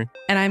Alec Murray.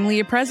 And I'm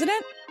Leah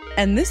President.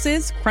 And this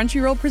is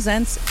Crunchyroll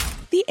Presents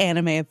The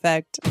Anime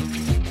Effect.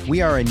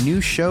 We are a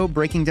new show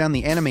breaking down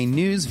the anime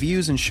news,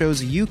 views, and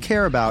shows you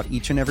care about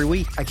each and every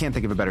week. I can't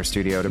think of a better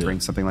studio to bring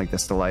something like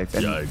this to life.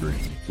 And I agree.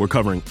 We're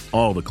covering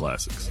all the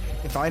classics.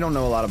 If I don't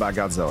know a lot about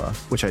Godzilla,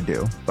 which I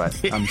do, but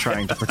I'm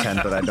trying to pretend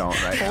that I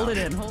don't right Hold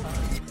on.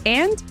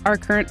 And our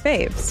current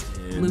faves.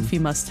 Luffy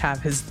must have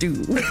his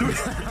due.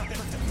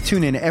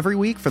 Tune in every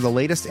week for the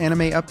latest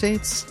anime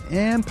updates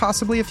and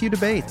possibly a few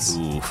debates.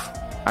 Oof.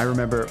 I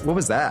remember, what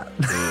was that?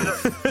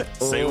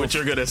 Say what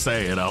you're going to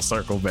say and I'll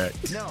circle back.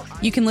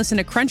 You can listen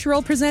to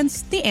Crunchyroll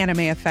Presents The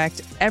Anime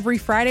Effect every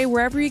Friday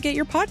wherever you get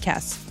your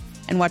podcasts.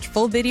 And watch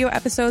full video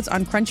episodes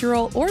on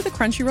Crunchyroll or the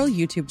Crunchyroll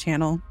YouTube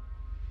channel.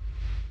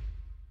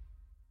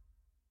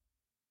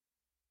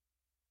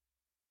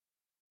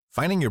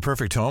 Finding your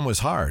perfect home was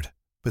hard,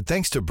 but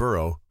thanks to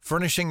Burrow,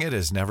 furnishing it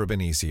has never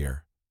been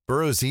easier.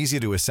 Burrow's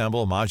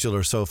easy-to-assemble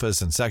modular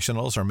sofas and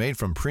sectionals are made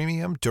from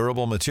premium,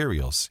 durable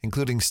materials,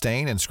 including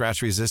stain and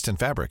scratch-resistant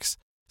fabrics.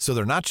 So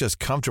they're not just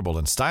comfortable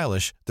and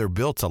stylish, they're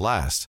built to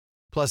last.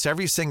 Plus,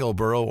 every single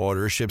Burrow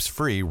order ships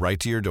free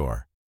right to your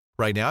door.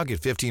 Right now,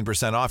 get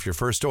 15% off your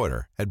first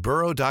order at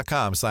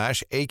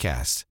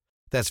burrow.com/ACAST.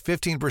 That's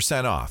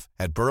 15% off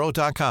at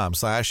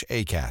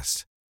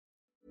burrow.com/ACAST.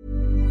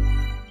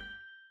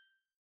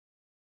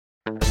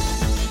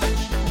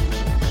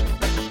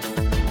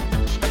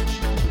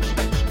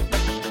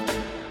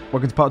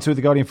 Welcome to part 2 of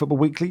the Guardian Football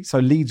Weekly. So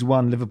Leeds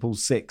 1, Liverpool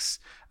 6.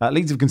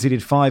 Leeds have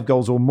conceded 5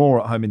 goals or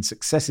more at home in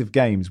successive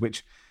games,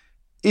 which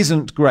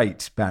isn't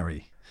great,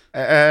 Barry.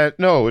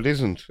 No, it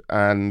isn't.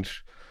 And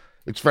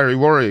it's very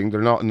worrying.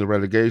 They're not in the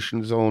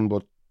relegation zone,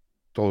 but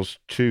those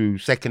 2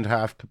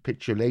 second-half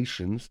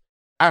capitulations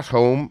at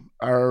home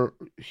are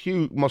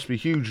must be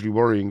hugely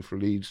worrying for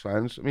Leeds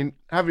fans. I mean,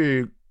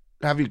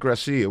 Javi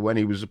Gracia, when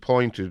he was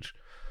appointed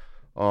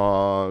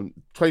on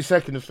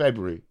 22nd of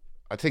February,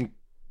 I think,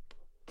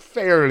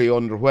 fairly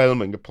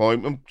underwhelming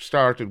appointment.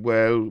 Started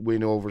well,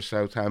 win over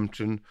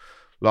Southampton,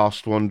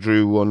 lost 1,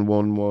 drew 1,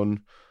 won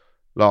 1,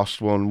 lost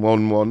 1,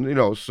 won 1. You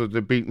know, so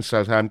they've beaten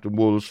Southampton,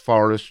 Wolves,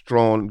 Forest,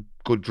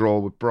 good draw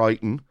with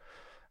Brighton,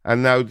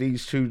 and now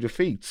these 2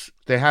 defeats.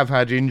 They have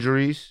had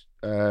injuries.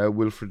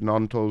 Wilfred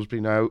Gnonto's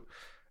been out.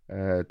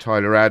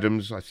 Tyler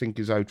Adams, I think,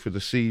 is out for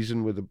the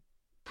season with a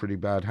pretty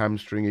bad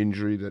hamstring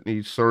injury that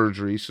needs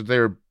surgery. So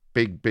they're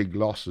big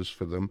losses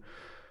for them.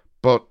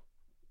 But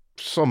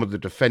some of the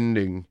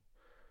defending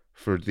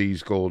for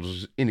these goals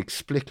is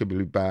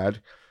inexplicably bad.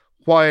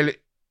 While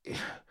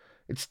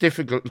it's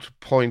difficult to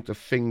point the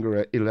finger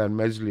at Illan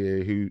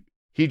Meslier, who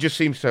he just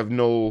seems to have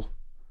no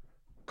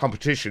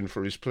competition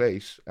for his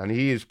place, and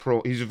he's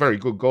a very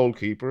good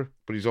goalkeeper,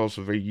 but he's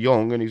also very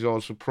young and he's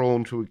also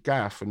prone to a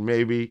gaff. And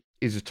maybe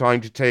is it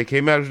time to take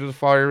him out of the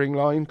firing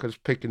line, because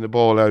picking the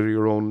ball out of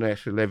your own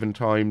net 11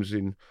 times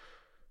in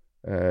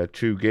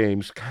 2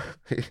 games.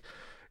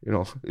 You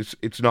know,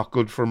 it's not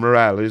good for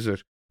morale, is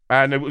it?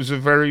 And it was a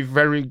very,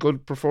 very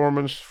good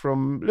performance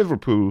from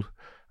Liverpool.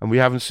 And we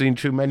haven't seen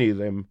too many of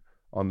them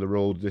on the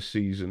road this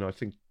season. I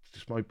think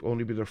this might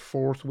only be their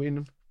 4th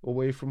win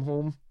away from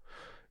home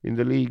in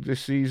the league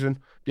this season.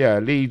 Yeah,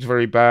 Leeds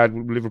very bad,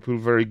 Liverpool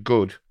very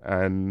good.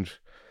 And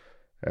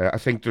I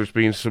think there's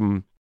been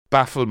some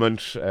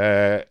bafflement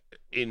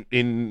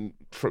in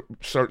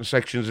certain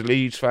sections of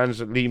Leeds fans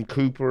that Liam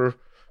Cooper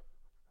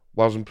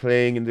wasn't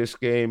playing in this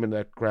game and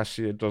that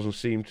Gracia doesn't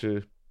seem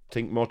to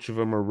think much of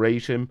him or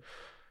rate him.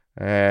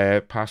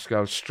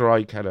 Pascal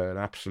Struijk had an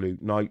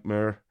absolute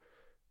nightmare.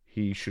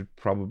 He should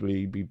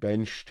probably be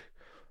benched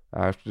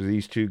after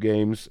these 2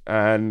 games.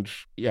 And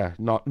yeah,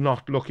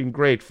 not looking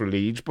great for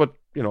Leeds, but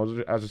you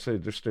know, as I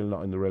said, they're still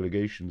not in the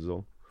relegation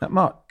zone.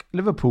 Mark,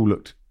 Liverpool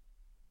looked,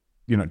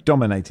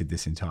 dominated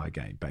this entire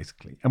game,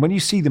 basically. And when you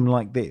see them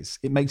like this,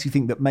 it makes you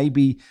think that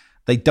maybe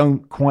they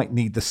don't quite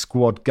need the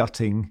squad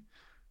gutting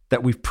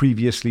that we've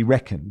previously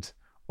reckoned.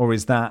 Or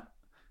is that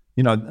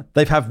You know,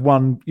 they've have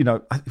won, you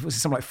know, it was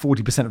something like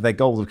 40% of their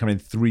goals have come in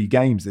 3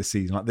 games this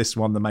season. Like this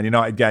one, the Man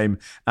United game,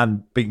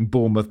 and beating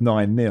Bournemouth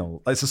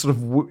 9-0. It's a sort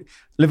of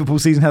Liverpool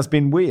season has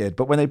been weird,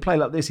 but when they play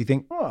like this, you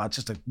think, oh,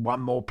 just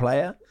one more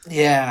player.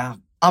 Yeah.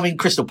 I mean,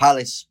 Crystal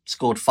Palace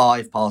scored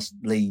 5 past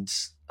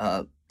Leeds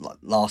like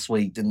last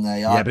week, didn't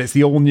they? Yeah, but it's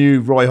the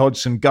all-new Roy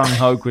Hodgson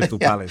gung-ho Crystal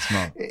Palace,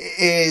 Mark.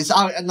 It is.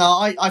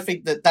 I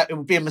think that it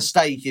would be a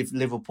mistake if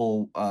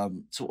Liverpool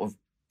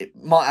it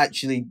might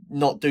actually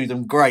not do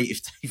them great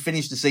if they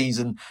finish the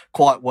season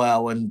quite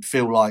well and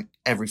feel like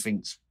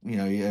everything's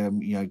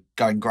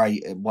going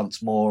great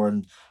once more,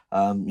 and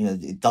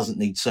it doesn't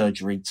need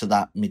surgery to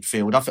that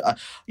midfield.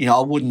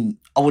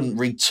 I wouldn't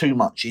read too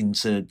much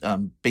into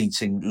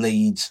beating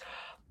Leeds.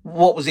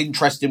 What was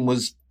interesting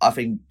was, I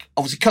think,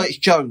 obviously Curtis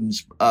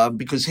Jones,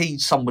 because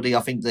he's somebody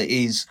I think that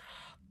is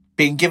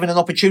being given an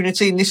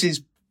opportunity, and this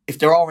is, if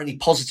there are any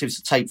positives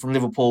to take from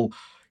Liverpool,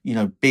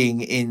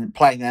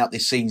 playing out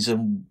this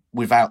season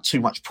without too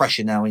much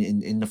pressure now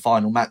in the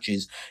final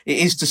matches, it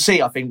is to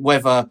see, I think,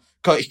 whether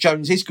Curtis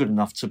Jones is good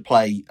enough to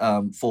play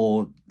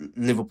for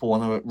Liverpool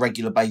on a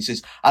regular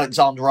basis.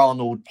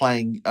 Alexander-Arnold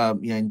playing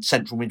in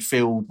central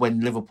midfield when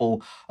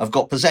Liverpool have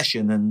got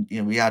possession,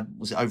 and we had,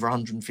 was it over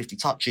 150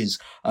 touches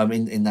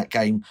in that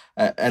game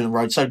at Ellen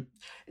Road. So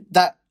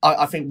that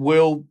I think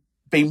will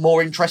be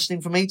more interesting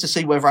for me to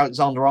see whether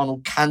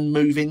Alexander-Arnold can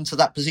move into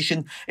that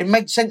position. It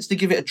makes sense to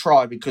give it a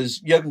try because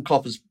Jurgen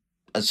Klopp has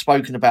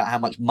spoken about how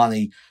much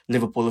money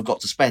Liverpool have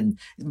got to spend.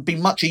 It'd be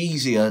much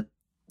easier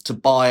to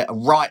buy a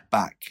right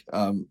back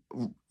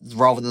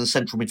rather than a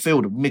central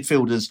midfielder.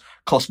 Midfielders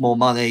cost more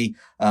money.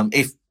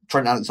 If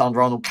Trent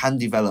Alexander-Arnold can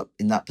develop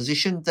in that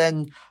position,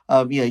 then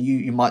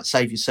you might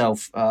save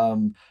yourself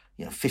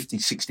 50,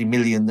 60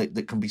 million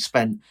that can be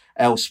spent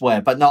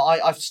elsewhere. But no,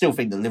 I still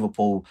think that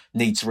Liverpool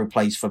need to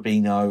replace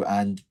Fabinho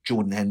and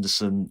Jordan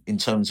Henderson in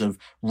terms of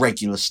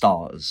regular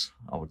starters,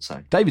 I would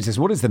say. David says,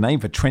 what is the name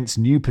for Trent's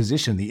new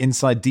position? The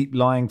inside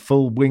deep-lying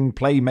full wing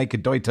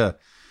playmaker Deuter.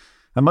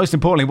 And most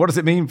importantly, what does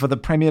it mean for the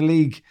Premier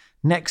League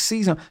next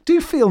season? Do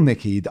you feel,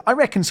 Nicky, that I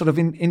reckon sort of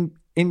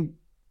in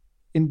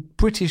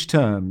British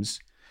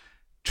terms,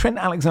 Trent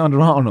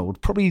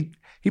Alexander-Arnold probably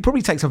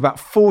takes up about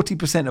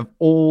 40% of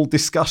all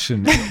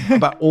discussion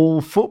about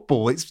all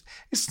football.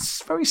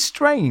 It's very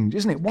strange,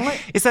 isn't it? Why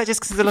is that?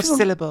 Just because there's a lot of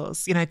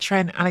syllables?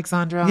 Trent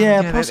Alexander-Arnold.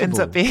 Yeah, possible. Ends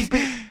up being.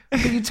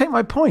 But you take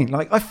my point.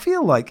 Like, I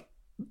feel like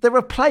there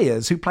are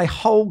players who play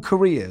whole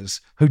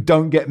careers who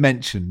don't get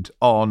mentioned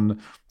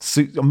on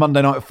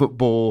Monday Night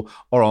Football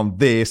or on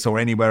this or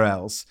anywhere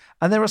else,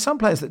 and there are some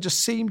players that just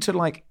seem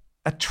to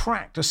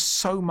attract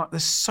so much.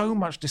 There's so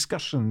much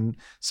discussion,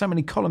 so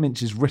many column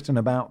inches written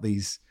about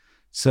these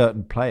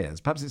certain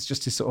players. Perhaps it's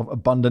just his sort of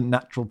abundant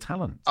natural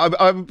talent.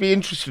 I would be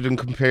interested in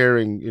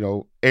comparing,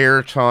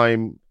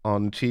 airtime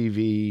on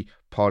TV,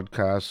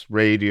 podcasts,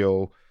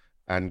 radio,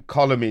 and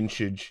column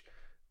inchage,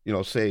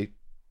 say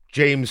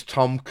James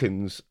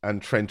Tompkins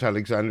and Trent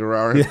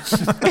Alexander-Arnold.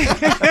 It's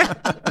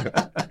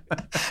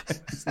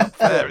not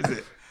fair, is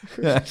it?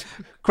 Yeah.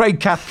 Craig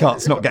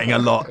Cathcart's not getting a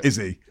lot, is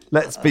he?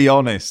 Let's be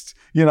honest.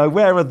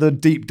 Where are the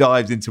deep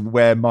dives into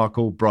where Mark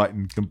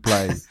Albrighton can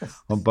play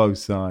on both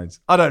sides?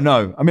 I don't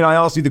know. I mean, I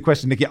asked you the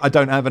question, Nicky. I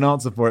don't have an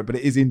answer for it, but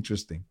it is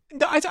interesting.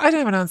 No, I don't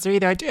have an answer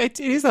either. It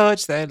is odd,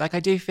 though. I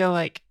do feel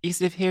like you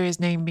sort of hear his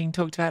name being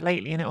talked about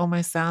lately, and it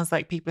almost sounds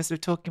like people are sort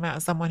of talking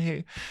about someone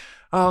who,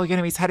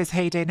 he's had his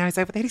heyday, now he's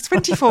over there. He's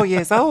 24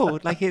 years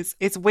old.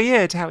 It's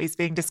weird how he's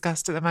being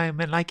discussed at the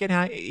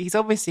moment. He's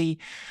obviously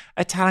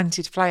a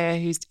talented player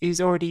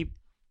who's already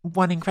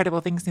won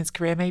incredible things in his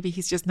career. Maybe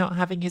he's just not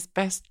having his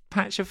best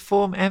patch of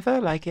form ever.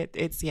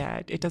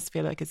 It does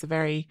feel like it's a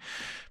very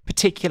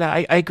particular.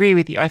 I agree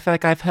with you. I feel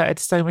like I've heard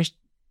so much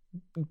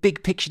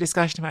big picture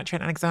discussion about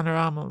Trent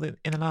Alexander-Arnold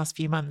in the last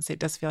few months. It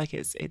does feel like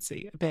it's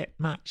a bit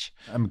much.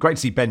 Great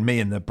to see Ben Mee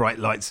in the bright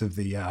lights of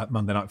the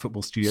Monday Night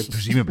Football studio,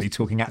 presumably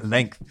talking at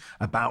length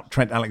about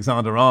Trent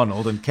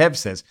Alexander-Arnold. And Kev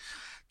says,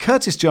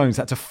 Curtis Jones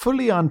had to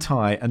fully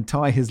untie and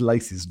tie his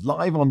laces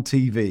live on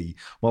TV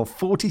while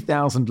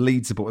 40,000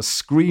 Leeds supporters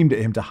screamed at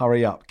him to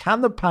hurry up. Can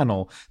the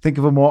panel think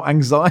of a more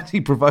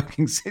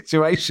anxiety-provoking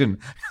situation?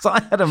 Because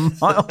I had a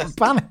mild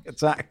panic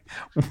attack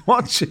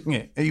watching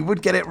it. You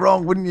would get it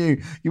wrong, wouldn't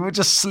you? You would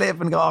just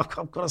slip and go, I've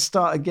got to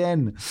start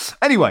again.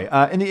 Anyway,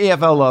 in the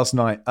EFL last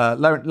night,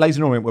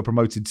 Leyton Orient were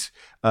promoted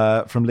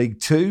from League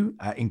Two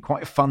in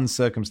quite fun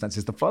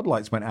circumstances. The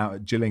floodlights went out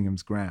at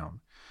Gillingham's ground.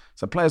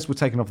 So players were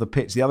taken off the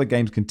pitch. The other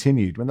games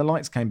continued. When the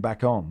lights came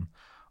back on,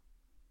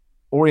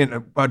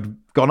 Orient had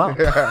gone up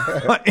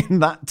in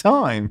that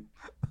time.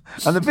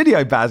 And the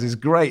video, Baz, is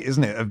great,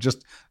 isn't it? Of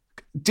just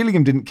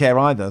Gillingham didn't care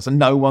either, so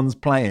no one's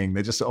playing.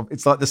 They're just sort of,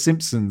 it's like the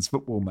Simpsons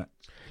football match.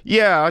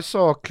 Yeah, I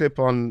saw a clip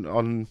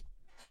on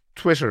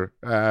Twitter,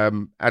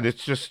 and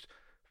it's just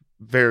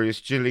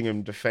various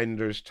Gillingham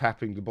defenders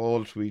tapping the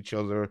ball to each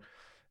other.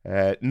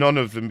 None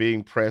of them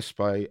being pressed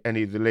by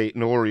any of the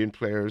Leyton Orient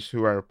players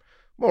who are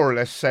more or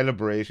less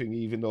celebrating,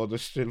 even though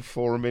there's still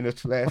 4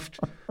 minutes left.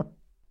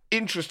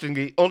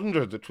 interestingly,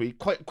 under the tweet,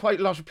 quite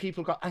a lot of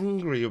people got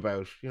angry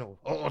about,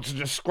 it's a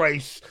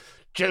disgrace.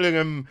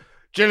 Gillingham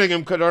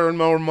could earn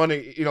more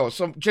money.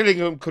 Some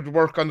Gillingham could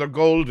work on their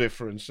goal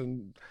difference,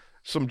 and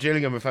some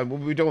Gillingham fans, well,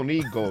 we don't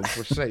need goals.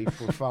 We're safe.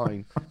 We're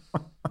fine.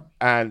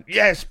 And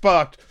yes,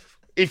 but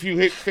if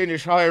you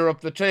finish higher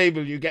up the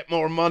table, you get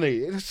more money.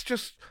 It's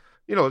just,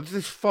 it's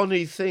this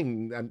funny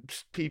thing, and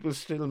people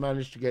still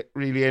manage to get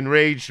really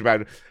enraged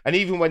about it. And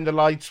even when the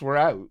lights were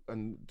out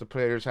and the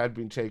players had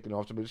been taken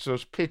off them, so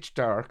it's pitch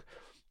dark,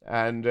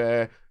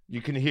 and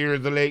you can hear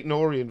the Leyton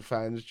Orient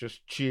fans just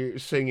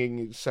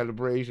singing,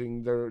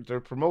 celebrating their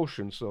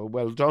promotion. So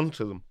well done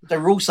to them. They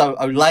were also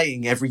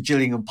olaying every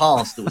Gillingham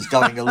pass that was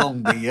going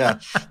along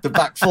the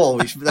back four.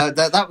 Which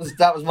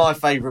that was my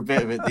favourite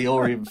bit of it. The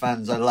Orient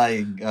fans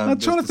olaying. I'm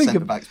trying to think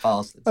of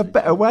a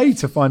better way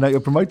to find out you're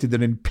promoted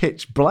than in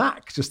pitch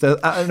black. Just at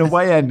an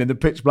away end in the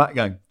pitch black,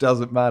 going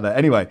doesn't matter.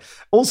 Anyway,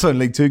 also in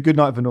League Two, good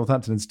night for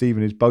Northampton and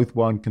Stevenage. Both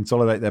won,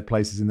 consolidate their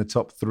places in the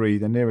top three.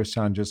 Their nearest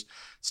challengers,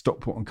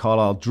 Stockport and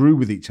Carlisle, drew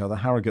with each other.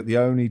 Harrogate, the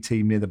only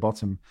team near the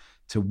bottom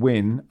to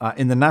win.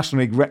 In the National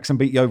League, Wrexham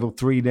beat Yeovil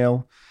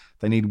 3-0.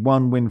 They need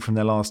one win from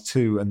their last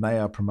two and they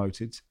are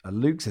promoted.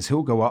 Luke says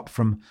he'll go up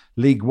from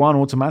League One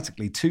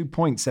automatically. 2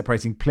 points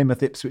separating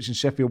Plymouth, Ipswich and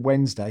Sheffield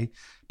Wednesday.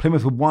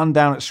 Plymouth were 1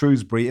 down at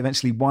Shrewsbury,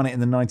 eventually won it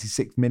in the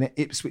 96th minute.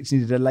 Ipswich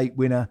needed a late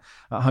winner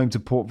at home to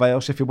Port Vale.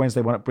 Sheffield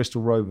Wednesday won at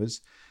Bristol Rovers.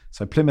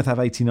 So Plymouth have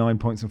 89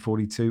 points from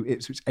 42.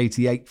 Ipswich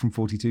 88 from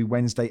 42.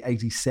 Wednesday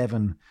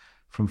 87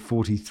 from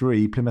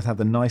 43. Plymouth have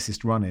the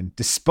nicest run in,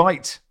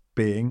 despite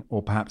being,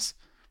 or perhaps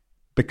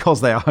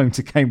because they are home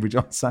to Cambridge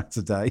on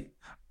Saturday.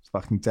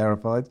 Fucking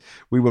terrified.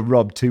 We were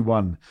robbed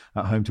 2-1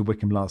 at home to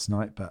Wickham last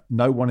night, but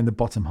no one in the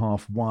bottom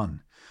half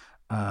won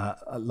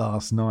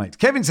last night.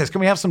 Kevin says,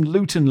 can we have some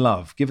Luton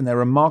love, given their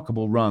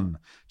remarkable run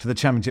to the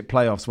Championship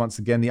playoffs once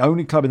again? The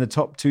only club in the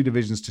top two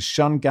divisions to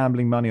shun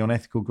gambling money on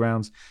ethical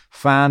grounds,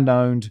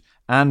 fan-owned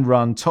and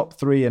run, top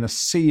three in a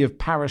sea of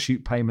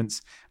parachute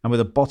payments and with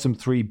a bottom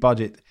three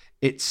budget,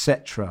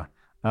 etc.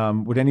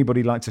 Would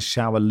anybody like to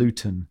shower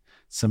Luton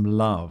some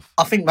love?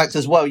 I think, Max,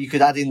 as well, you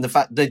could add in the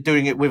fact they're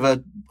doing it with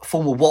a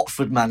former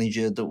Watford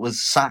manager that was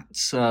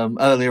sacked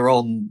earlier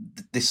on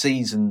this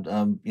season,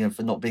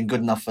 for not being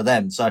good enough for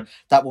them. So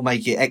that will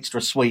make it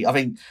extra sweet. I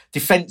think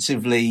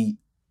defensively,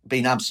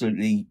 been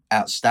absolutely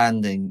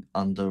outstanding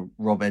under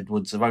Rob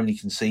Edwards. They've only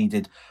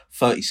conceded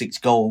 36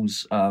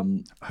 goals.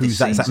 Who's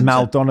that? Is that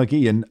Mal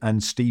Donaghy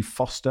and Steve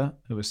Foster,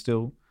 who are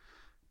still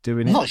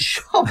doing it?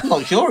 I'm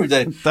not sure who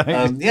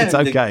it's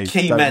okay. The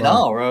key men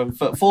are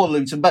for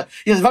Luton. But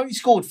they've only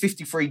scored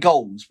 53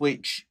 goals,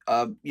 which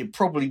you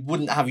probably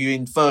wouldn't have you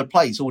in third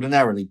place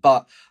ordinarily.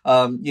 But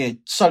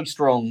so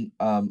strong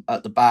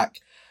at the back.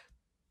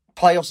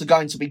 Playoffs are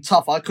going to be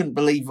tough. I couldn't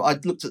believe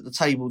I'd looked at the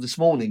table this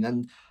morning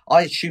and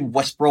I assumed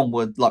West Brom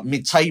were like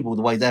mid-table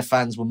the way their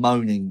fans were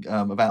moaning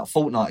about a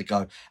fortnight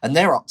ago. And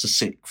they're up to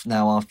 6th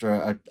now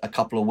after a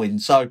couple of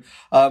wins. So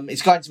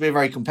it's going to be a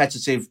very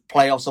competitive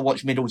playoffs. I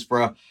watched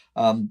Middlesbrough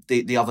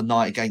the other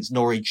night against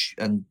Norwich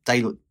and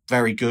they looked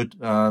very good.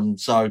 Luton,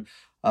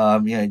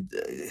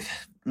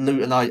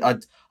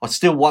 I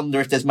still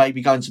wonder if there's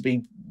maybe going to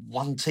be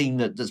one team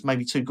that's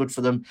maybe too good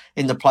for them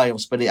in the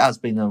playoffs, but it has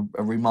been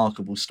a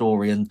remarkable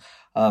story. And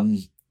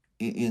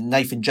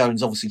Nathan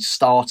Jones obviously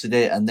started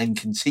it and then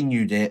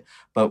continued it.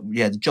 But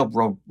the job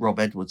Rob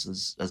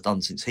Edwards has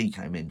done since he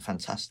came in,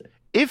 fantastic.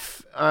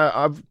 If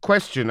I've a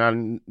question,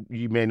 and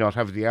you may not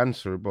have the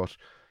answer, but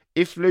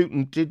if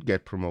Luton did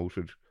get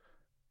promoted,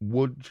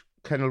 would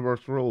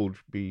Kenilworth Road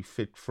be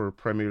fit for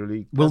Premier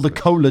League? Will the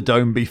Cola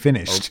Dome be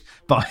finished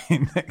by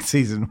next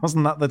season?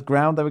 Wasn't that the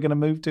ground they were going to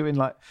move to in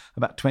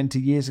about 20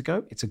 years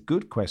ago? It's a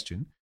good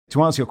question.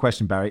 To answer your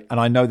question, Barry,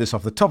 and I know this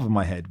off the top of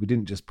my head, we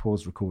didn't just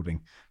pause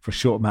recording for a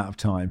short amount of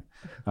time,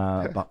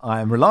 but I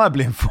am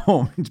reliably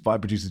informed by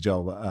producer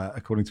Joel that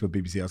according to a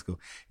BBC article,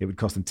 it would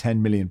cost them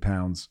 £10 million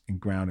in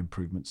ground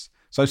improvements.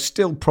 So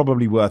still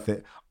probably worth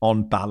it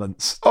on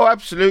balance. Oh,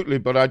 absolutely.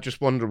 But I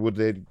just wonder,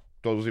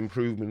 those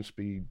improvements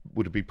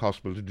would it be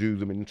possible to do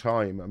them in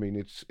time? I mean,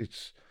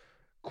 it's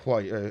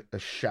quite a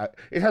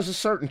it has a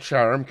certain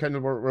charm,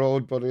 Kenilworth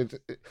Road, but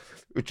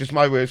which is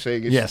my way of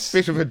saying it's a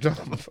bit of a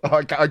dump.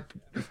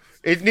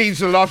 It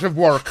needs a lot of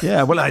work.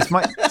 Yeah, well, it's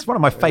one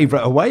of my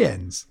favourite away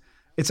ends.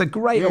 It's a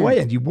great away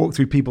end. You walk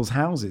through people's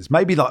houses.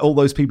 Maybe all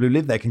those people who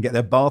live there can get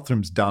their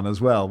bathrooms done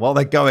as well while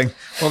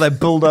they're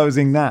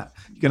bulldozing that.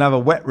 You can have a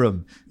wet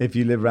room if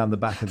you live around the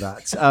back of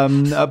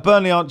that.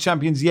 Burnley aren't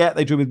champions yet.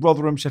 They drew with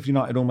Rotherham. Sheffield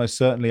United almost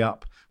certainly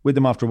up with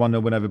them after a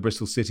 1-0 win over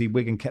Bristol City.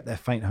 Wigan kept their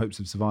faint hopes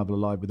of survival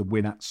alive with a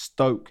win at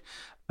Stoke.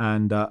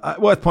 And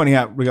worth pointing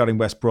out regarding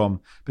West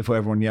Brom, before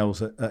everyone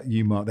yells at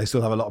you, Mark, they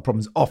still have a lot of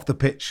problems off the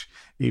pitch,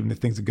 even if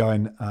things are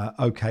going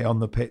okay on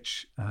the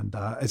pitch. And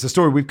it's a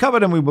story we've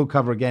covered and we will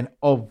cover again,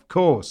 of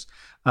course.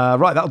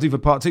 Right, that'll do for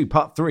part 2.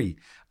 Part 3,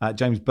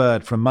 James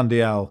Bird from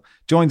Mundial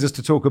joins us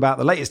to talk about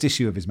the latest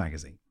issue of his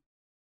magazine.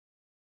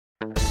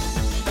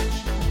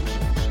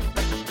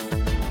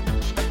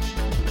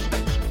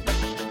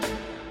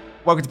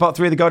 Welcome to part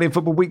 3 of the Guardian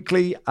Football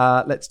Weekly.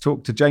 Let's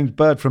talk to James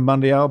Bird from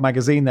Monday Hour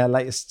magazine. Their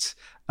latest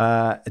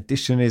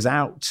edition is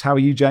out. How are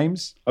you,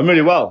 James? I'm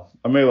really well,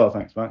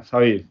 thanks, Max. How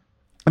are you?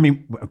 I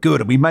mean,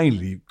 good. We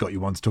mainly got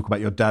you on to talk about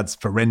your dad's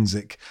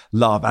forensic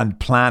love and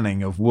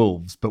planning of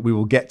Wolves, but we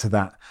will get to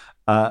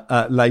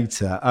that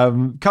later.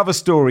 Cover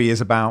story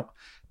is about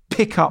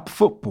pick-up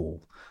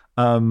football,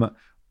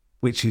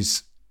 which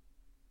is...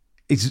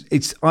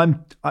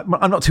 I'm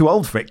not too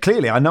old for it.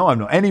 Clearly, I know I'm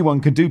not. Anyone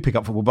can do pick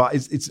up football, but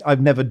I've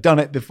never done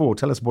it before.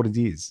 Tell us what it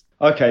is.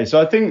 Okay, so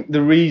I think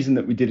the reason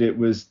that we did it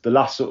was the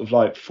last sort of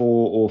like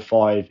 4 or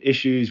 5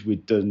 issues.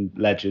 We'd done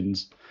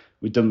legends,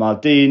 we'd done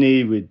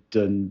Maldini, we'd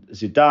done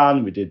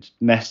Zidane, we did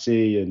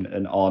Messi and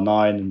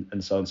R9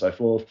 and so on and so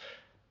forth.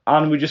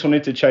 And we just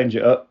wanted to change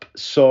it up.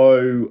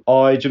 So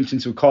I jumped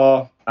into a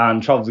car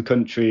and travelled the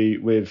country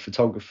with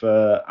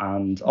photographer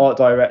and art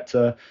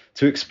director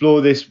to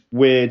explore this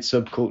weird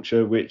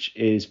subculture, which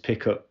is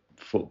pick-up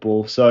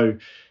football. So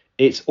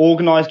it's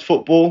organised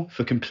football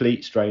for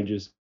complete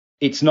strangers.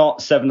 It's not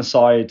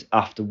 7-a-side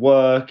after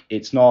work.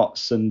 It's not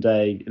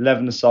Sunday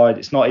 11-a-side.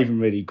 It's not even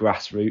really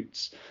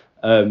grassroots.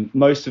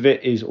 Most of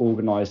it is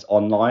organised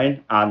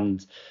online.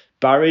 And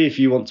Barry, if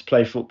you want to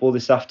play football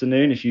this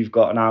afternoon, if you've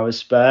got an hour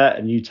spare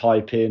and you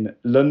type in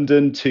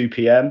London 2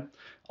 p.m.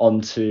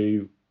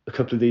 onto a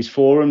couple of these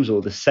forums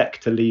or the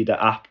Sector Leader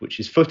app, which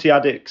is Footy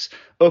Addicts,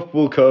 up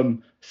will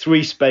come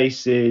 3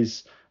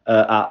 spaces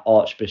at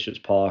Archbishop's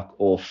Park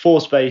or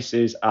 4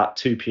 spaces at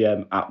 2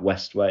 p.m. at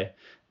Westway.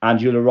 And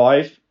you'll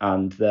arrive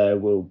and there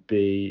will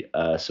be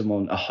a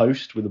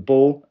host with a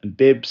ball and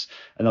bibs,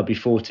 and there'll be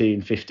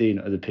 14, 15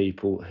 other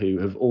people who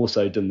have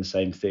also done the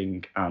same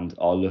thing and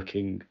are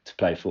looking to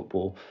play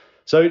football.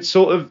 So it's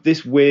sort of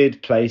this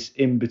weird place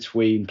in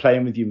between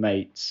playing with your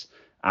mates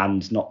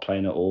and not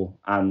playing at all.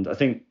 And I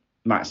think,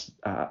 Max,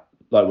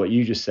 like what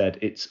you just said,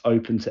 it's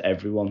open to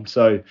everyone.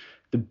 So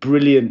the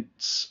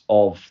brilliance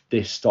of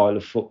this style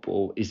of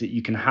football is that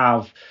you can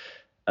have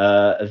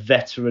a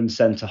veteran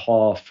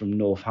centre-half from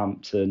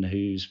Northampton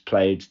who's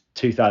played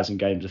 2,000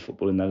 games of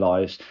football in their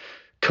lives,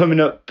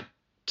 coming up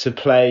to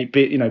play,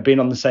 being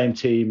on the same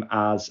team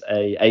as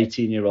a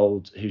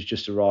 18-year-old who's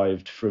just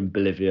arrived from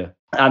Bolivia.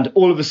 And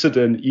all of a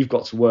sudden, you've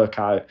got to work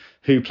out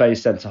who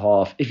plays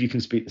centre-half, if you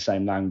can speak the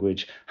same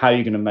language, how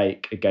you're going to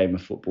make a game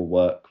of football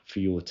work for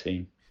your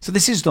team. So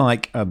this is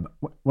like,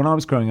 when I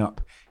was growing up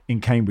in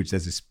Cambridge,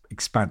 there's this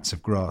expanse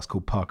of grass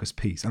called Parker's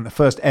Piece, and the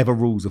first ever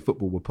rules of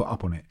football were put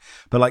up on it.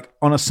 But like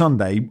on a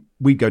Sunday,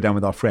 we'd go down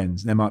with our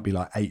friends, and there might be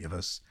like 8 of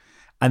us,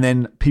 and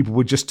then people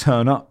would just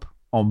turn up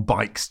on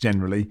bikes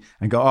generally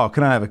and go, "Oh,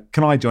 can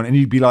I join?" And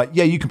you'd be like,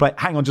 "Yeah, you can play.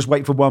 Hang on, just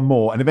wait for one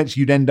more." And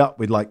eventually, you'd end up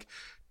with like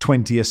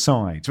 20 a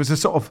side. So it's a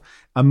sort of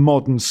a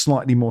modern,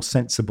 slightly more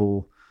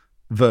sensible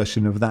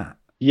version of that.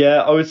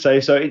 Yeah, I would say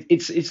so.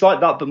 It's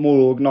like that, but more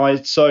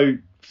organised. So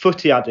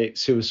Footy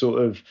Addicts, who are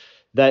sort of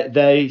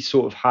they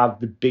sort of have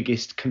the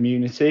biggest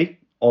community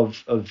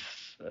of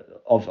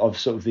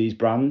sort of these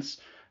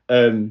brands,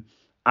 and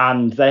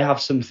they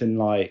have something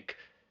like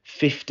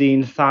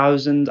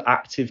 15,000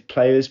 active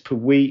players per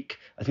week.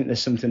 I think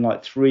there's something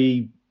like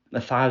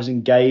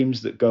 1,000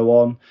 games that go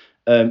on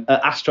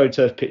at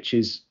AstroTurf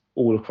pitches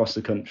all across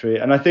the country.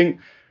 And I think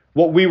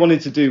what we wanted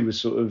to do was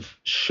sort of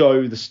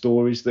show the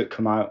stories that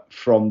come out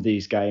from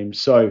these games.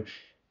 So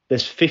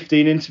there's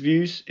 15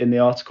 interviews in the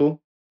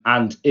article.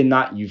 And in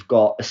that, you've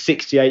got a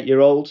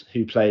 68-year-old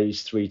who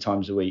plays 3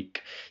 times a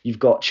week. You've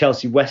got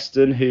Chelsea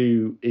Weston,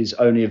 who is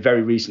only a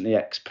very recently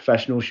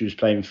ex-professional. She was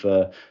playing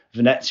for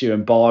Venezia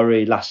and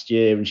Bari last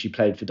year, and she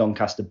played for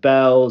Doncaster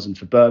Bells and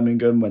for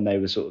Birmingham when they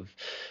were sort of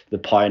the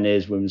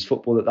pioneers of women's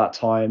football at that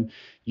time.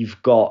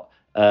 You've got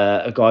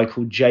a guy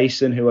called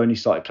Jason, who only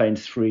started playing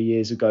 3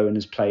 years ago and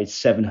has played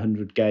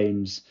 700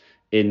 games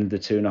in the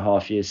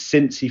 2.5 years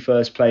since he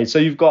first played. So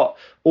you've got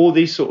all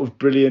these sort of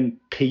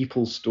brilliant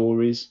people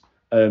stories.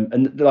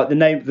 And like the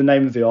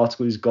name of the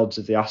article is Gods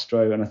of the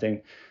Astro, and I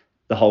think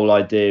the whole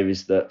idea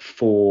is that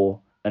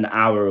for an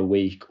hour a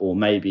week, or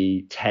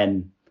maybe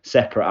 10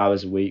 separate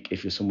hours a week,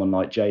 if you're someone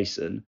like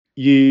Jason,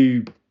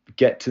 you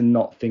get to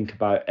not think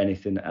about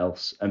anything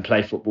else and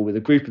play football with a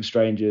group of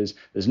strangers.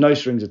 There's no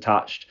strings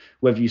attached.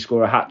 Whether you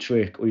score a hat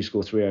trick or you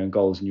score 3 own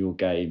goals in your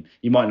game,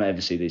 you might not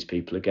ever see these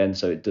people again,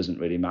 so it doesn't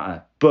really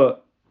matter.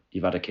 But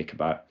you've had a kick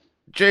about.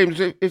 James,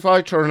 if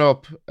I turn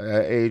up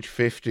age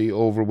 50,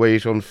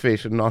 overweight,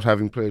 unfit, and not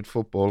having played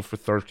football for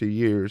 30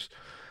 years,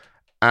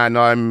 and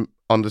I'm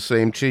on the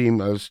same team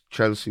as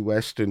Chelsea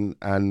Weston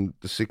and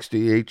the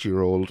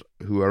 68-year-old,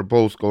 who are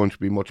both going to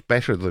be much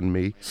better than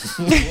me,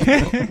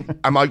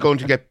 am I going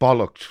to get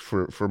bollocked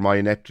for my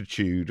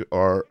ineptitude?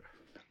 Or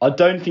I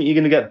don't think you're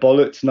going to get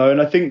bollocked, no. And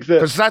I think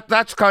that... Because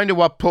that's kind of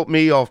what put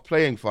me off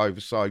playing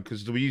 5-a-side,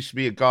 because there used to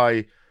be a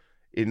guy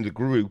in the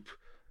group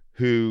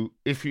who,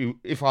 if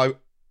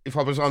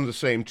I was on the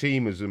same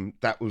team as him,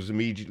 that was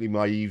immediately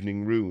my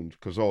evening ruined,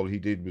 because all he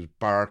did was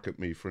bark at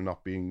me for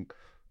not being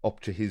up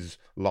to his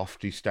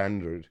lofty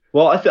standard.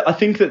 Well, I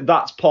think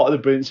that's part of the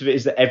brilliance of it,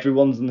 is that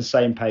everyone's on the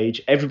same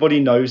page. Everybody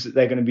knows that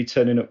they're going to be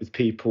turning up with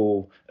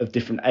people of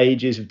different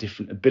ages, of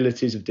different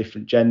abilities, of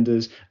different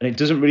genders, and it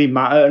doesn't really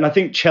matter. And I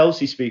think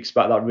Chelsea speaks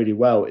about that really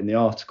well in the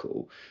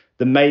article.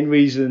 The main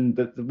reason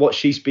that what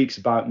she speaks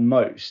about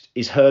most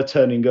is her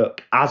turning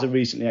up as a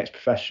recently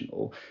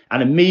ex-professional,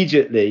 and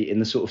immediately in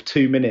the sort of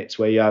 2 minutes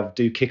where you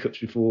do kick-ups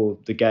before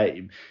the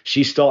game,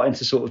 she's starting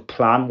to sort of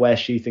plan where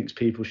she thinks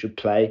people should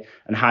play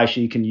and how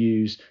she can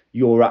use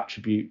your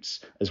attributes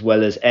as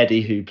well as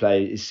Eddie, who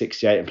is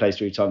 68 and plays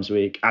 3 times a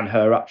week, and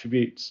her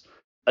attributes.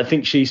 I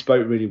think she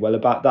spoke really well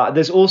about that.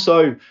 There's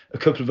also a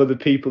couple of other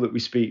people that we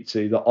speak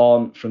to that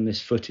aren't from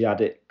this footy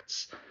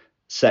addicts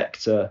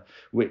sector,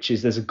 which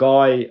is, there's a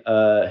guy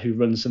who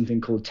runs something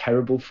called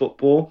Terrible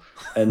Football,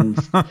 and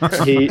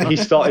he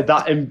started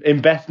that in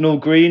Bethnal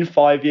Green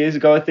 5 years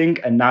ago, I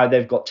think, and now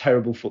they've got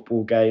Terrible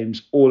Football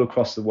games all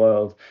across the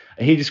world,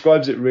 and he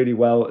describes it really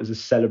well as a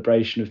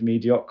celebration of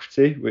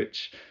mediocrity,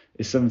 which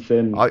is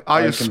something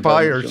I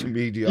aspire to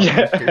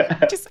mediocrity.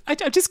 Yeah.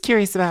 I'm just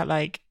curious about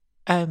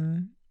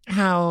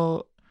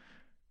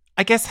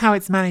how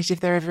it's managed, if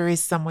there ever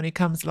is someone who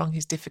comes along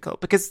who's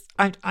difficult, because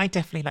I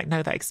definitely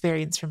know that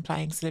experience from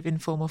playing sort of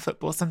informal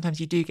football. Sometimes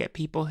you do get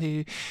people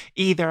who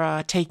either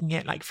are taking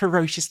it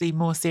ferociously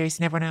more serious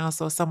than everyone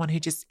else, or someone who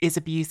just is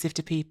abusive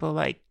to people.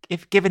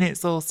 If given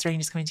it's all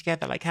strangers coming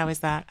together, how is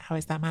that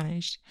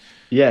managed?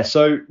 Yeah,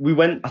 so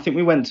I think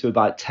we went to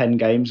about 10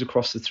 games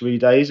across the 3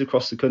 days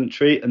across the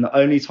country, and the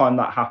only time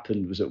that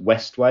happened was at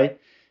Westway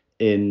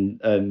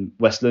in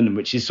West London,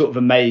 which is sort of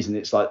amazing.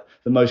 It's like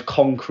the most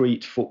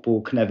concrete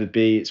football can ever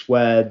be. It's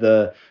where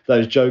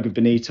those Joga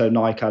Bonito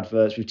Nike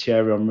adverts with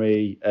Thierry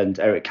Henry and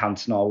Eric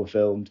Cantona were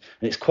filmed,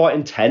 and it's quite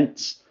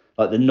intense.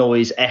 The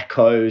noise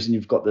echoes, and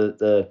you've got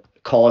the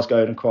cars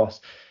going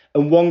across.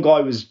 And one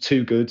guy was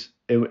too good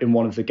in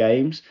one of the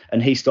games,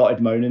 and he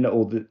started moaning at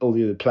all the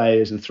other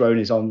players and throwing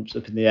his arms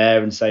up in the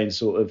air and saying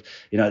sort of,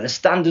 the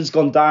standard's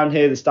gone down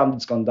here, the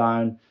standard's gone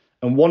down.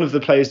 And one of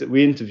the players that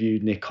we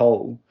interviewed,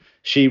 Nicole,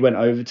 she went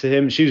over to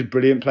him. She was a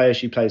brilliant player.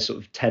 She plays sort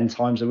of 10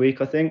 times a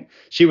week, I think.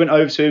 She went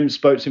over to him,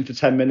 spoke to him for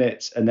 10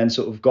 minutes, and then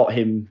sort of got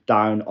him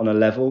down on a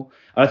level.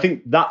 And I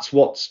think that's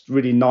what's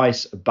really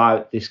nice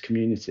about this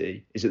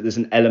community, is that there's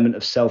an element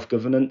of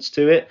self-governance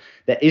to it.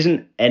 There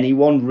isn't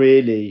anyone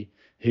really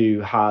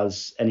who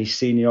has any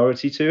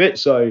seniority to it.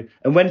 So,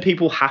 and when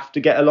people have to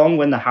get along,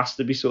 when there has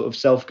to be sort of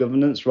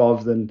self-governance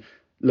rather than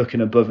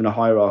looking above in a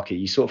hierarchy,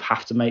 you sort of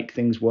have to make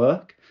things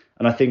work.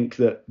 And I think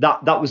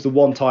that was the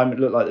one time it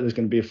looked like there was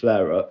going to be a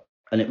flare-up,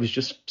 and it was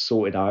just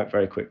sorted out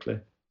very quickly.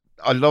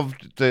 I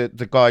loved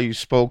the guy you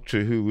spoke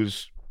to who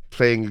was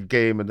playing a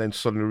game and then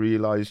suddenly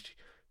realised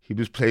he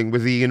was playing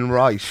with Ian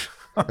Wright.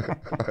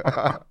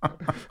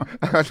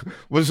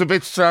 Was a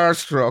bit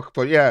starstruck,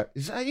 but yeah,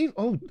 is that Ian?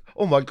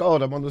 Oh my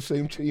God, I'm on the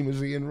same team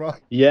as Ian Wright.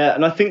 Yeah,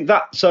 and I think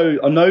so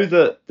I know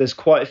that there's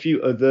quite a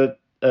few other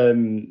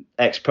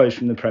ex-pros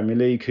from the Premier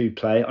League who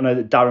play. I know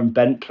that Darren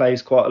Bent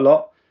plays quite a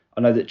lot. I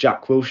know that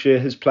Jack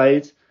Wilshere has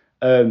played,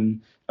 and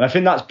I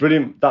think that's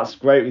brilliant. That's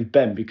great with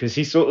Ben, because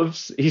he sort of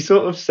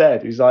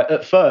said, he's like,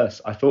 at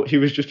first I thought he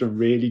was just a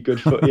really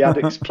good footy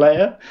addicts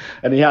player,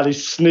 and he had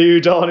his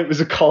snood on. It was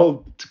a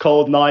cold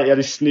night. He had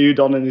his snood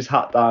on and his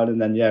hat down,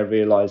 and then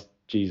realised,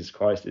 Jesus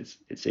Christ,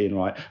 it's Ian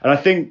Wright. And I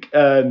think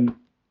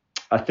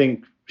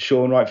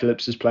Sean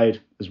Wright-Phillips has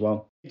played as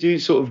well. Do you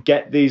sort of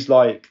get these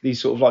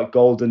sort of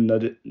golden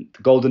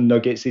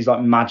nuggets, these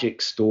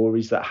magic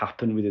stories that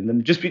happen within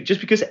them, just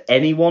because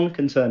anyone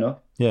can turn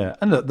up? Yeah,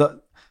 and look,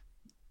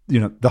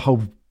 the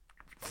whole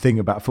thing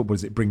about football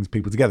is it brings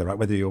people together, right?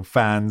 Whether you're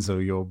fans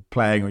or you're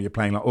playing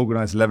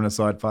organised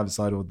 11-a-side,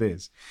 5-a-side, or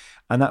this.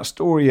 And that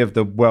story of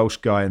the Welsh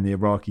guy and the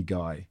Iraqi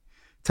guy,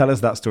 tell us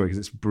that story because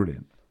it's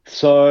brilliant.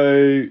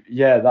 So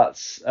yeah,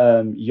 that's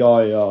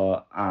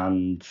Yaya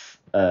and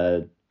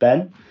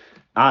Ben.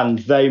 And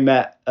they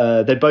met,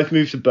 they both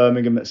moved to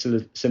Birmingham at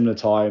similar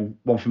time,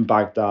 one from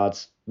Baghdad,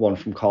 one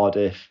from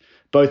Cardiff.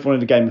 Both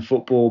wanted a game of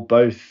football,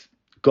 both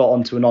got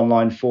onto an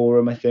online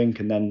forum, I think,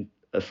 and then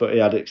a footy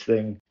addicts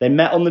thing. They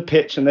met on the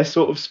pitch and they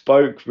sort of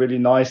spoke really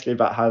nicely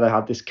about how they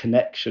had this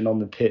connection on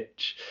the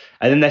pitch.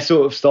 And then they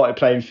sort of started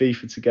playing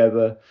FIFA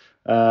together.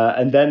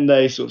 And then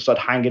they sort of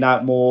started hanging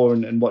out more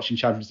and watching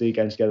Champions League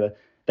games together.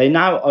 They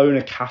now own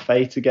a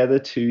cafe together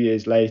 2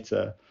 years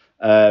later.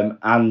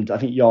 And I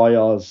think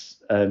Yaya's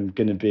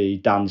going to be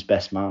Dan's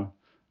best man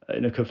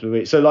in a couple of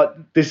weeks. So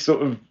this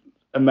sort of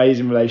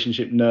amazing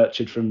relationship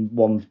nurtured from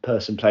one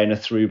person playing a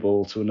through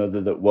ball to another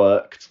that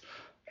worked.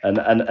 And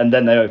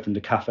then they opened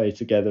a cafe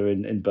together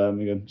in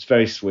Birmingham. It's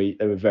very sweet.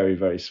 They were very,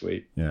 very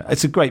sweet. Yeah,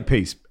 it's a great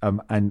piece.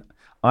 And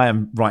I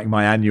am writing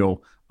my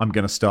annual. I'm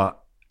going to start,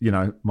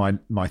 my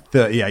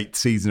 38th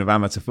season of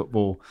amateur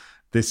football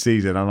this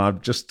season. And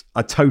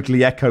I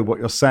totally echo what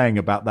you're saying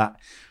about that.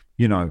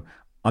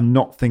 I'm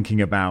not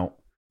thinking about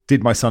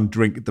did my son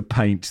drink the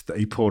paint that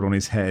he poured on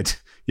his head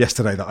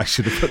yesterday that I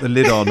should have put the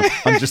lid on?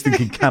 I'm just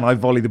thinking, can I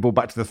volley the ball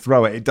back to the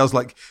thrower? It does,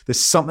 like, there's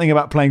something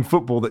about playing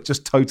football that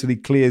just totally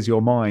clears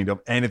your mind of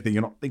anything.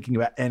 You're not thinking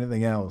about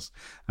anything else.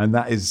 And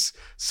that is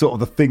sort of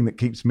the thing that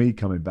keeps me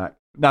coming back.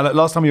 Now,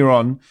 last time you were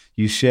on,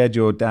 you shared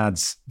your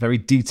dad's very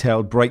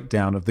detailed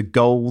breakdown of the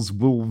goals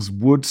Wolves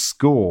would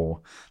score.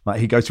 Like,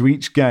 he goes through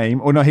each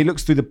game, or no, he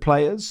looks through the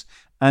players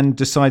and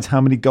decides how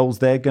many goals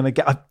they're going to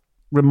get.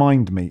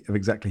 Remind me of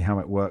exactly how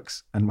it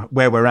works and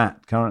where we're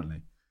at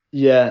currently.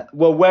 Yeah,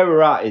 well, where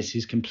we're at is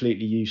he's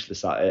completely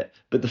useless at it.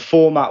 But the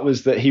format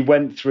was that he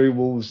went through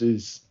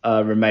Wolves'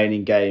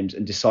 remaining games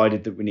and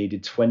decided that we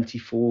needed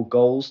 24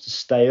 goals to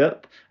stay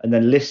up, and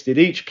then listed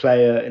each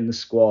player in the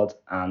squad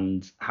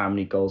and how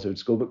many goals they would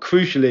score. But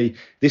crucially,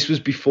 this was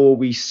before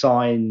we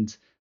signed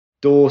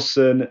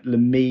Dawson,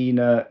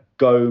 Lemina,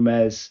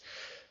 Gomez.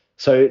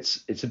 So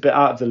it's a bit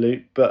out of the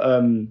loop.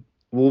 But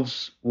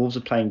Wolves are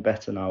playing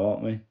better now,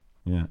 aren't we?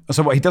 Yeah.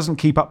 So what, he doesn't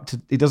keep up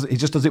to, he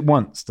just does it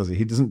once, does he?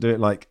 He doesn't do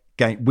it like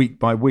week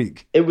by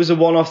week. It was a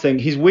one-off thing.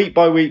 His week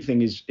by week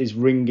thing is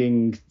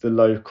ringing the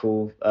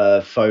local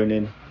phone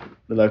in,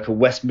 the local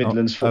West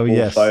Midlands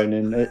football phone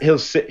in. He'll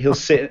sit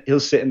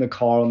in the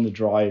car on the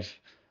drive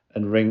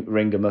and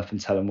ring him up and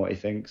tell him what he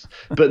thinks.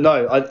 But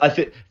no, I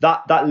think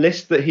that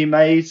list that he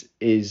made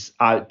is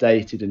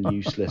outdated and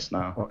useless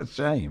now. What a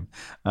shame.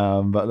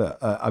 But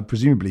look,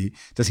 presumably,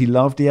 does he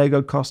love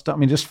Diego Costa? I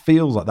mean, it just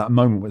feels like that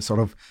moment was sort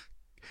of,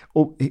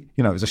 it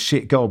was a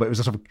shit goal, but it was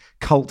a sort of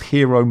cult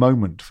hero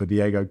moment for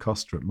Diego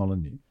Costa at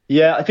Molineux.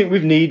 Yeah, I think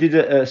we've needed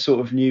a sort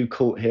of new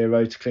cult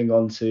hero to cling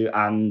on to,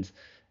 and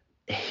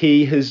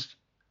he has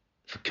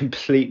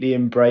completely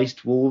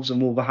embraced Wolves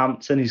and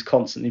Wolverhampton. He's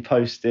constantly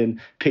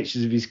posting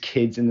pictures of his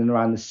kids in and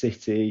around the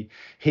city.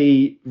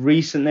 He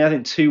recently, I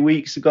think 2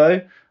 weeks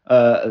ago,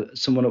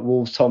 someone at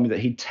Wolves told me that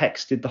he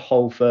texted the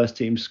whole first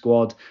team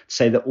squad to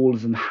say that all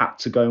of them had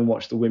to go and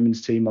watch the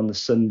women's team on the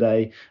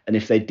Sunday, and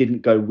if they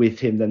didn't go with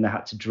him, then they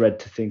had to dread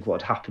to think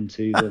what had happened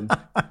to them.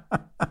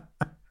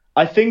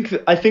 I think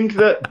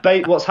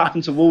that what's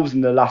happened to Wolves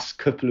in the last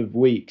couple of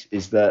weeks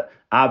is that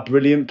our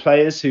brilliant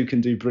players who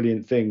can do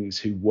brilliant things,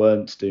 who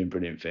weren't doing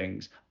brilliant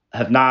things,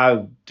 have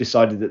now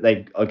decided that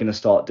they are going to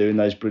start doing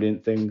those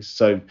brilliant things.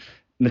 So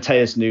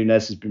Mateus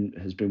Nunes has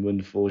been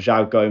wonderful.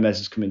 João Gomez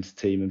has come into the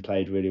team and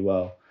played really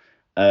well.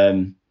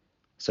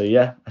 So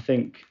yeah, I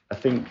think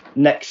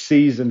next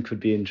season could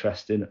be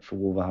interesting for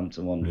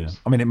Wolverhampton Wanderers. Yeah.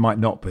 I mean, it might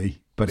not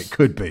be, but it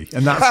could be,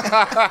 and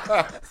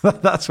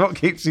that's what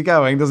keeps you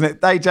going, doesn't it?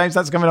 Hey, James,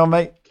 thanks for coming on,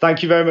 mate.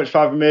 Thank you very much for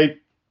having me.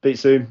 Beat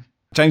soon.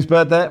 James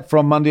Bird there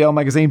from Monday Old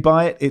Magazine.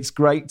 Buy it. It's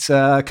great.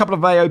 A couple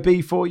of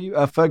AOB for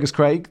you. Fergus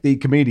Craig, the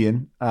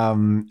comedian,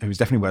 who's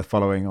definitely worth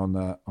following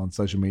on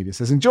social media,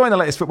 says, enjoying the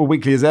latest Football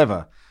Weekly as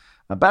ever.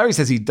 Barry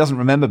says he doesn't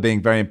remember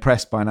being very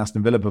impressed by an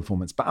Aston Villa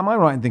performance, but am I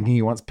right in thinking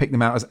he once picked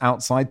them out as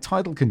outside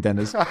title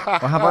contenders, or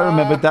have I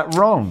remembered that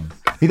wrong?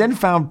 He then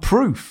found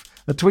proof.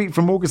 A tweet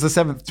from August the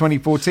 7th,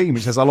 2014,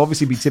 which says, I'll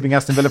obviously be tipping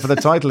Aston Villa for the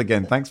title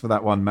again. Thanks for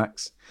that one,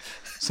 Max.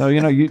 So,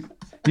 you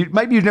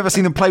maybe you've never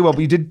seen them play well,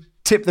 but you did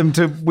tip them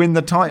to win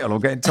the title or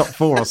get in top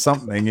four or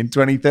something in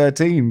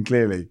 2013,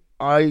 clearly.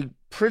 I'm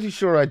pretty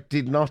sure I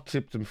did not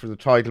tip them for the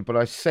title, but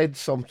I said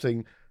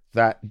something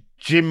that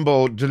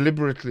Jimbo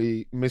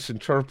deliberately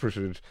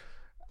misinterpreted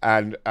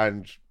and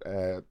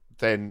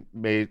then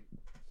made...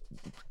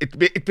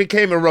 It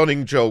became a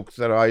running joke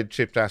that I had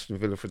tipped Aston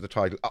Villa for the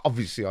title.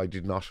 Obviously, I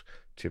did not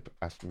tip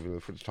Aston Villa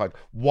for the title.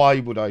 Why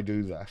would I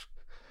do that?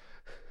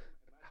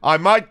 I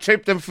might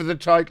tip them for the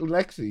title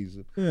next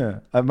season. Yeah.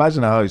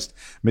 Imagine a host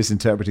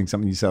misinterpreting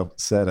something yourself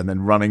said and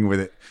then running with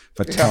it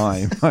for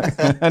time.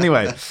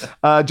 Anyway,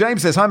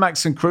 James says, hi,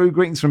 Max and crew.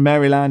 Greetings from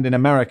Maryland in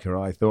America.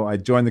 I thought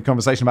I'd join the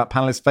conversation about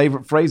panelists'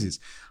 favourite phrases.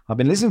 I've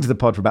been listening to the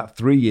pod for about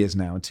 3 years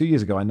now, and 2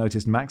 years ago I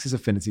noticed Max's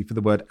affinity for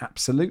the word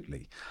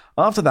absolutely.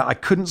 After that, I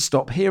couldn't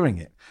stop hearing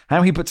it.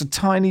 How he puts a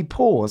tiny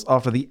pause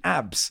after the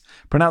abs,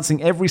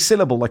 pronouncing every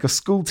syllable like a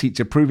school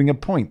teacher proving a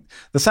point.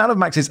 The sound of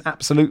Max's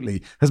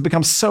absolutely has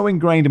become so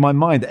ingrained in my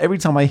mind that every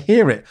time I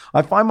hear it,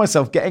 I find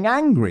myself getting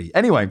angry.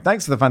 Anyway,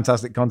 thanks for the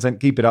fantastic content.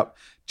 Keep it up.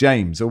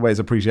 James, always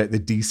appreciate the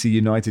DC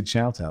United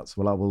shout-outs.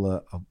 Well,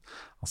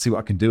 I'll see what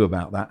I can do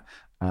about that.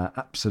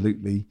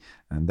 Absolutely.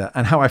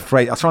 And how I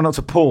phrase, I'll try not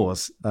to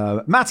pause.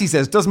 Matty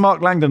says, does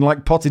Mark Langdon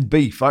like potted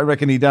beef? I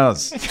reckon he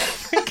does.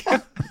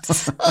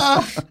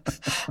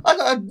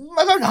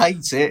 I don't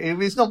hate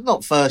it. It's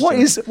not first. What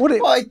is it?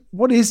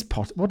 Is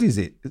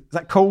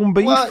that corned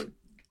beef? Well,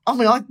 I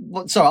mean, I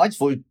just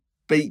thought it'd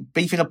be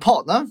beef in a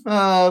pot.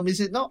 No, is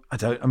it not?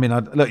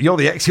 Look, you're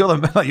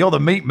the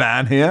meat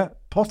man here.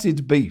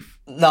 Potted beef.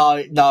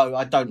 No,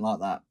 I don't like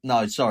that.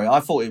 No, sorry, I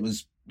thought it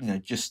was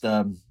just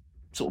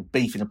sort of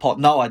beef in a pot.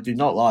 No, I do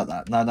not like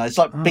that. No, it's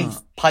like beef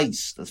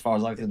paste, as far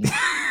as I can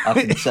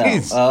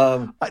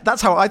tell.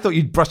 That's how I thought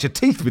you'd brush your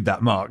teeth with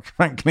that, Mark.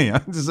 Frankly,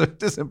 I'm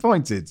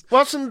disappointed.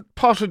 Wasn't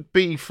potted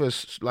beef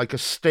like a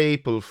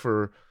staple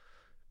for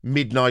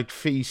midnight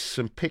feasts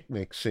and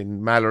picnics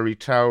in Mallory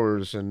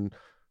Towers and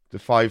the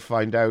Five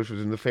Find Outers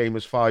and the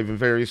Famous Five and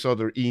various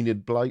other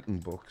Enid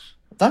Blyton books?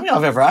 don't think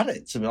I've ever had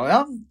it, to be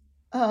honest.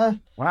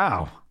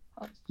 Wow.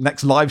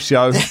 Next live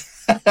show.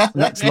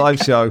 Next live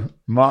show.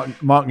 Mark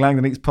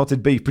Langdon eats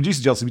potted beef.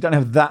 Producer Johnson, we don't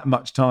have that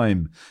much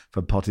time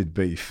for potted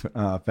beef.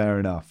 Fair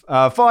enough.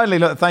 Finally,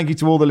 look, thank you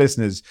to all the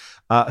listeners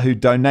who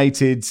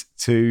donated,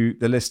 to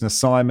the listener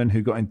Simon,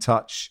 who got in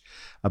touch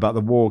about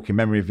the walk in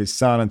memory of his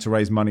son and to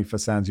raise money for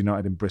Sands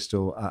United in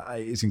Bristol.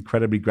 It's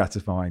incredibly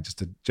gratifying just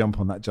to jump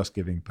on that Just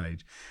Giving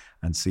page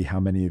and see how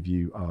many of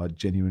you are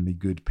genuinely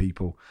good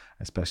people,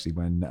 especially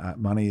when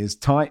money is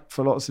tight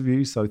for lots of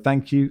you. So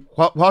thank you.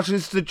 What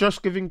is the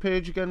Just Giving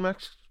page again,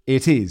 Max?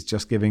 It is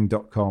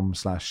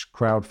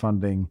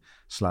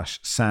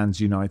justgiving.com/crowdfunding/Sands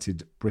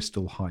United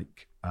Bristol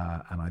hike.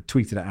 And I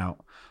tweeted it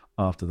out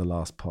after the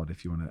last pod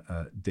if you want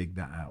to dig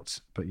that out.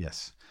 But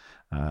yes,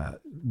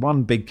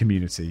 one big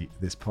community,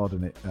 this pod,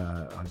 and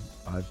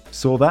I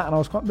saw that and I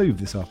was quite moved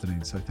this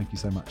afternoon. So thank you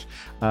so much.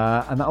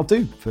 And that'll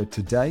do for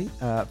today.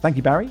 Thank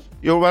you, Barry.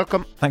 You're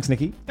welcome. Thanks,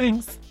 Nikki.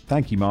 Thanks.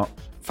 Thank you, Mark.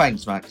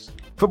 Thanks, Max.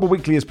 Football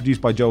Weekly is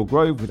produced by Joel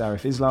Grove with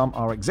Arif Islam.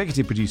 Our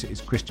executive producer is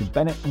Christian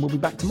Bennett, and we'll be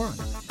back tomorrow.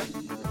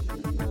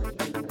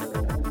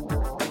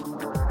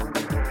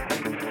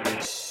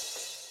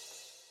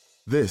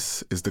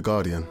 This is The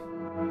Guardian.